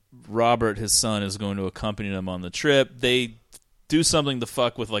 And Robert, his son, is going to accompany them on the trip. They do something to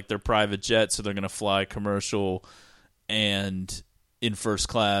fuck with like their private jet, so they're going to fly commercial and in first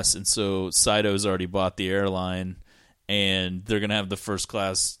class. And so Saito's already bought the airline, and they're going to have the first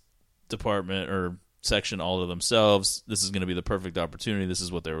class department or section all to themselves. This is going to be the perfect opportunity. This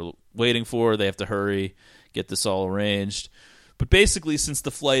is what they were waiting for. They have to hurry, get this all arranged. But basically, since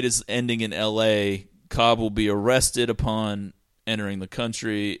the flight is ending in L.A., Cobb will be arrested upon entering the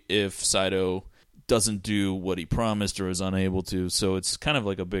country if Saito doesn't do what he promised or is unable to. So it's kind of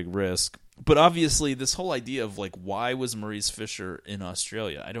like a big risk. But obviously, this whole idea of like, why was Maurice Fisher in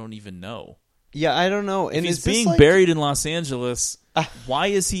Australia? I don't even know. Yeah, I don't know. If and he's being buried in Los Angeles, why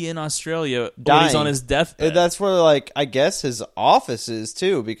is he in Australia when he's on his deathbed? That's where, like, I guess his office is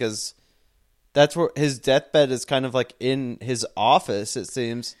too, because that's where his deathbed is, kind of like in his office, it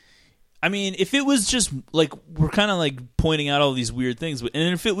seems. I mean, if it was just, like, we're kind of, like, pointing out all these weird things, and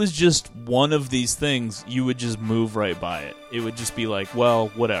if it was just one of these things, you would just move right by it. It would just be like, well,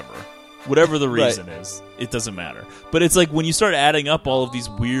 whatever. Whatever the reason is, it doesn't matter. But it's like, when you start adding up all of these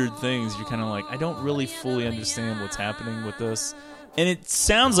weird things, you're kind of like, I don't really fully understand what's happening with this. And it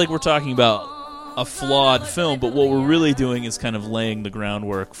sounds like we're talking about a flawed film, but what we're really doing is kind of laying the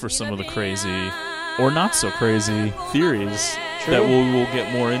groundwork for some of the crazy, or not so crazy, theories that we will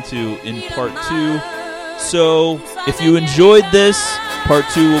get more into in part 2. So, if you enjoyed this, part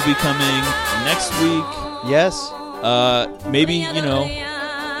 2 will be coming next week. Yes. Maybe,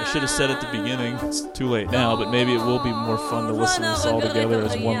 I should have said at the beginning, it's too late now, but maybe it will be more fun to listen to this all together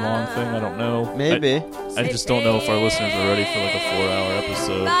as one long thing. I don't know. Maybe. I just don't know if our listeners are ready for like a 4-hour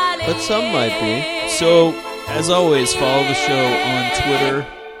episode. But some might be. So, as always, follow the show on Twitter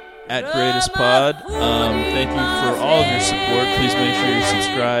 @GreatestPod. Thank you for all of your support. Please make sure you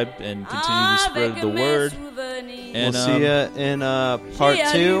subscribe and continue to spread the word. And we'll see you in part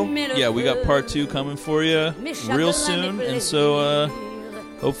 2. Yeah, we got part 2 coming for you real soon. And so,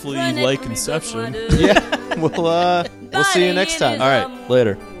 hopefully you like Inception. Yeah, we'll see you next time. All right,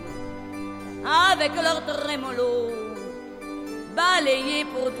 later. Avec leur trémolo, balayé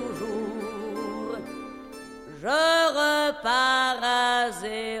pour toujours, je repars à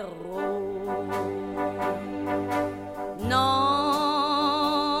zéro. Non,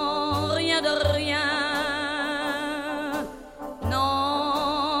 rien de rien.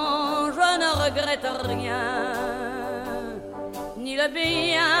 Non, je ne regrette rien. Ni le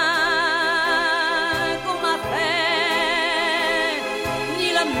bien qu'on m'a fait, ni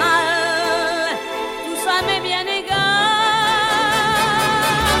le mal, tout ça m'est bien égal.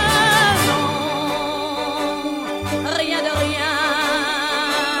 Non, rien de rien.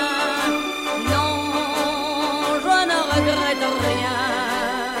 Non, je ne regrette rien.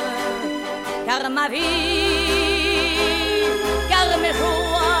 Car ma vie, car mes joies,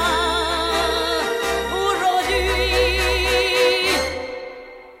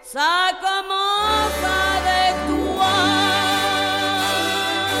 ça commence avec toi.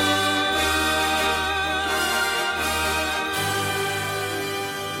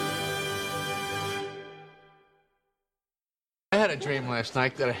 I had a dream last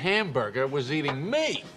night that a hamburger was eating me.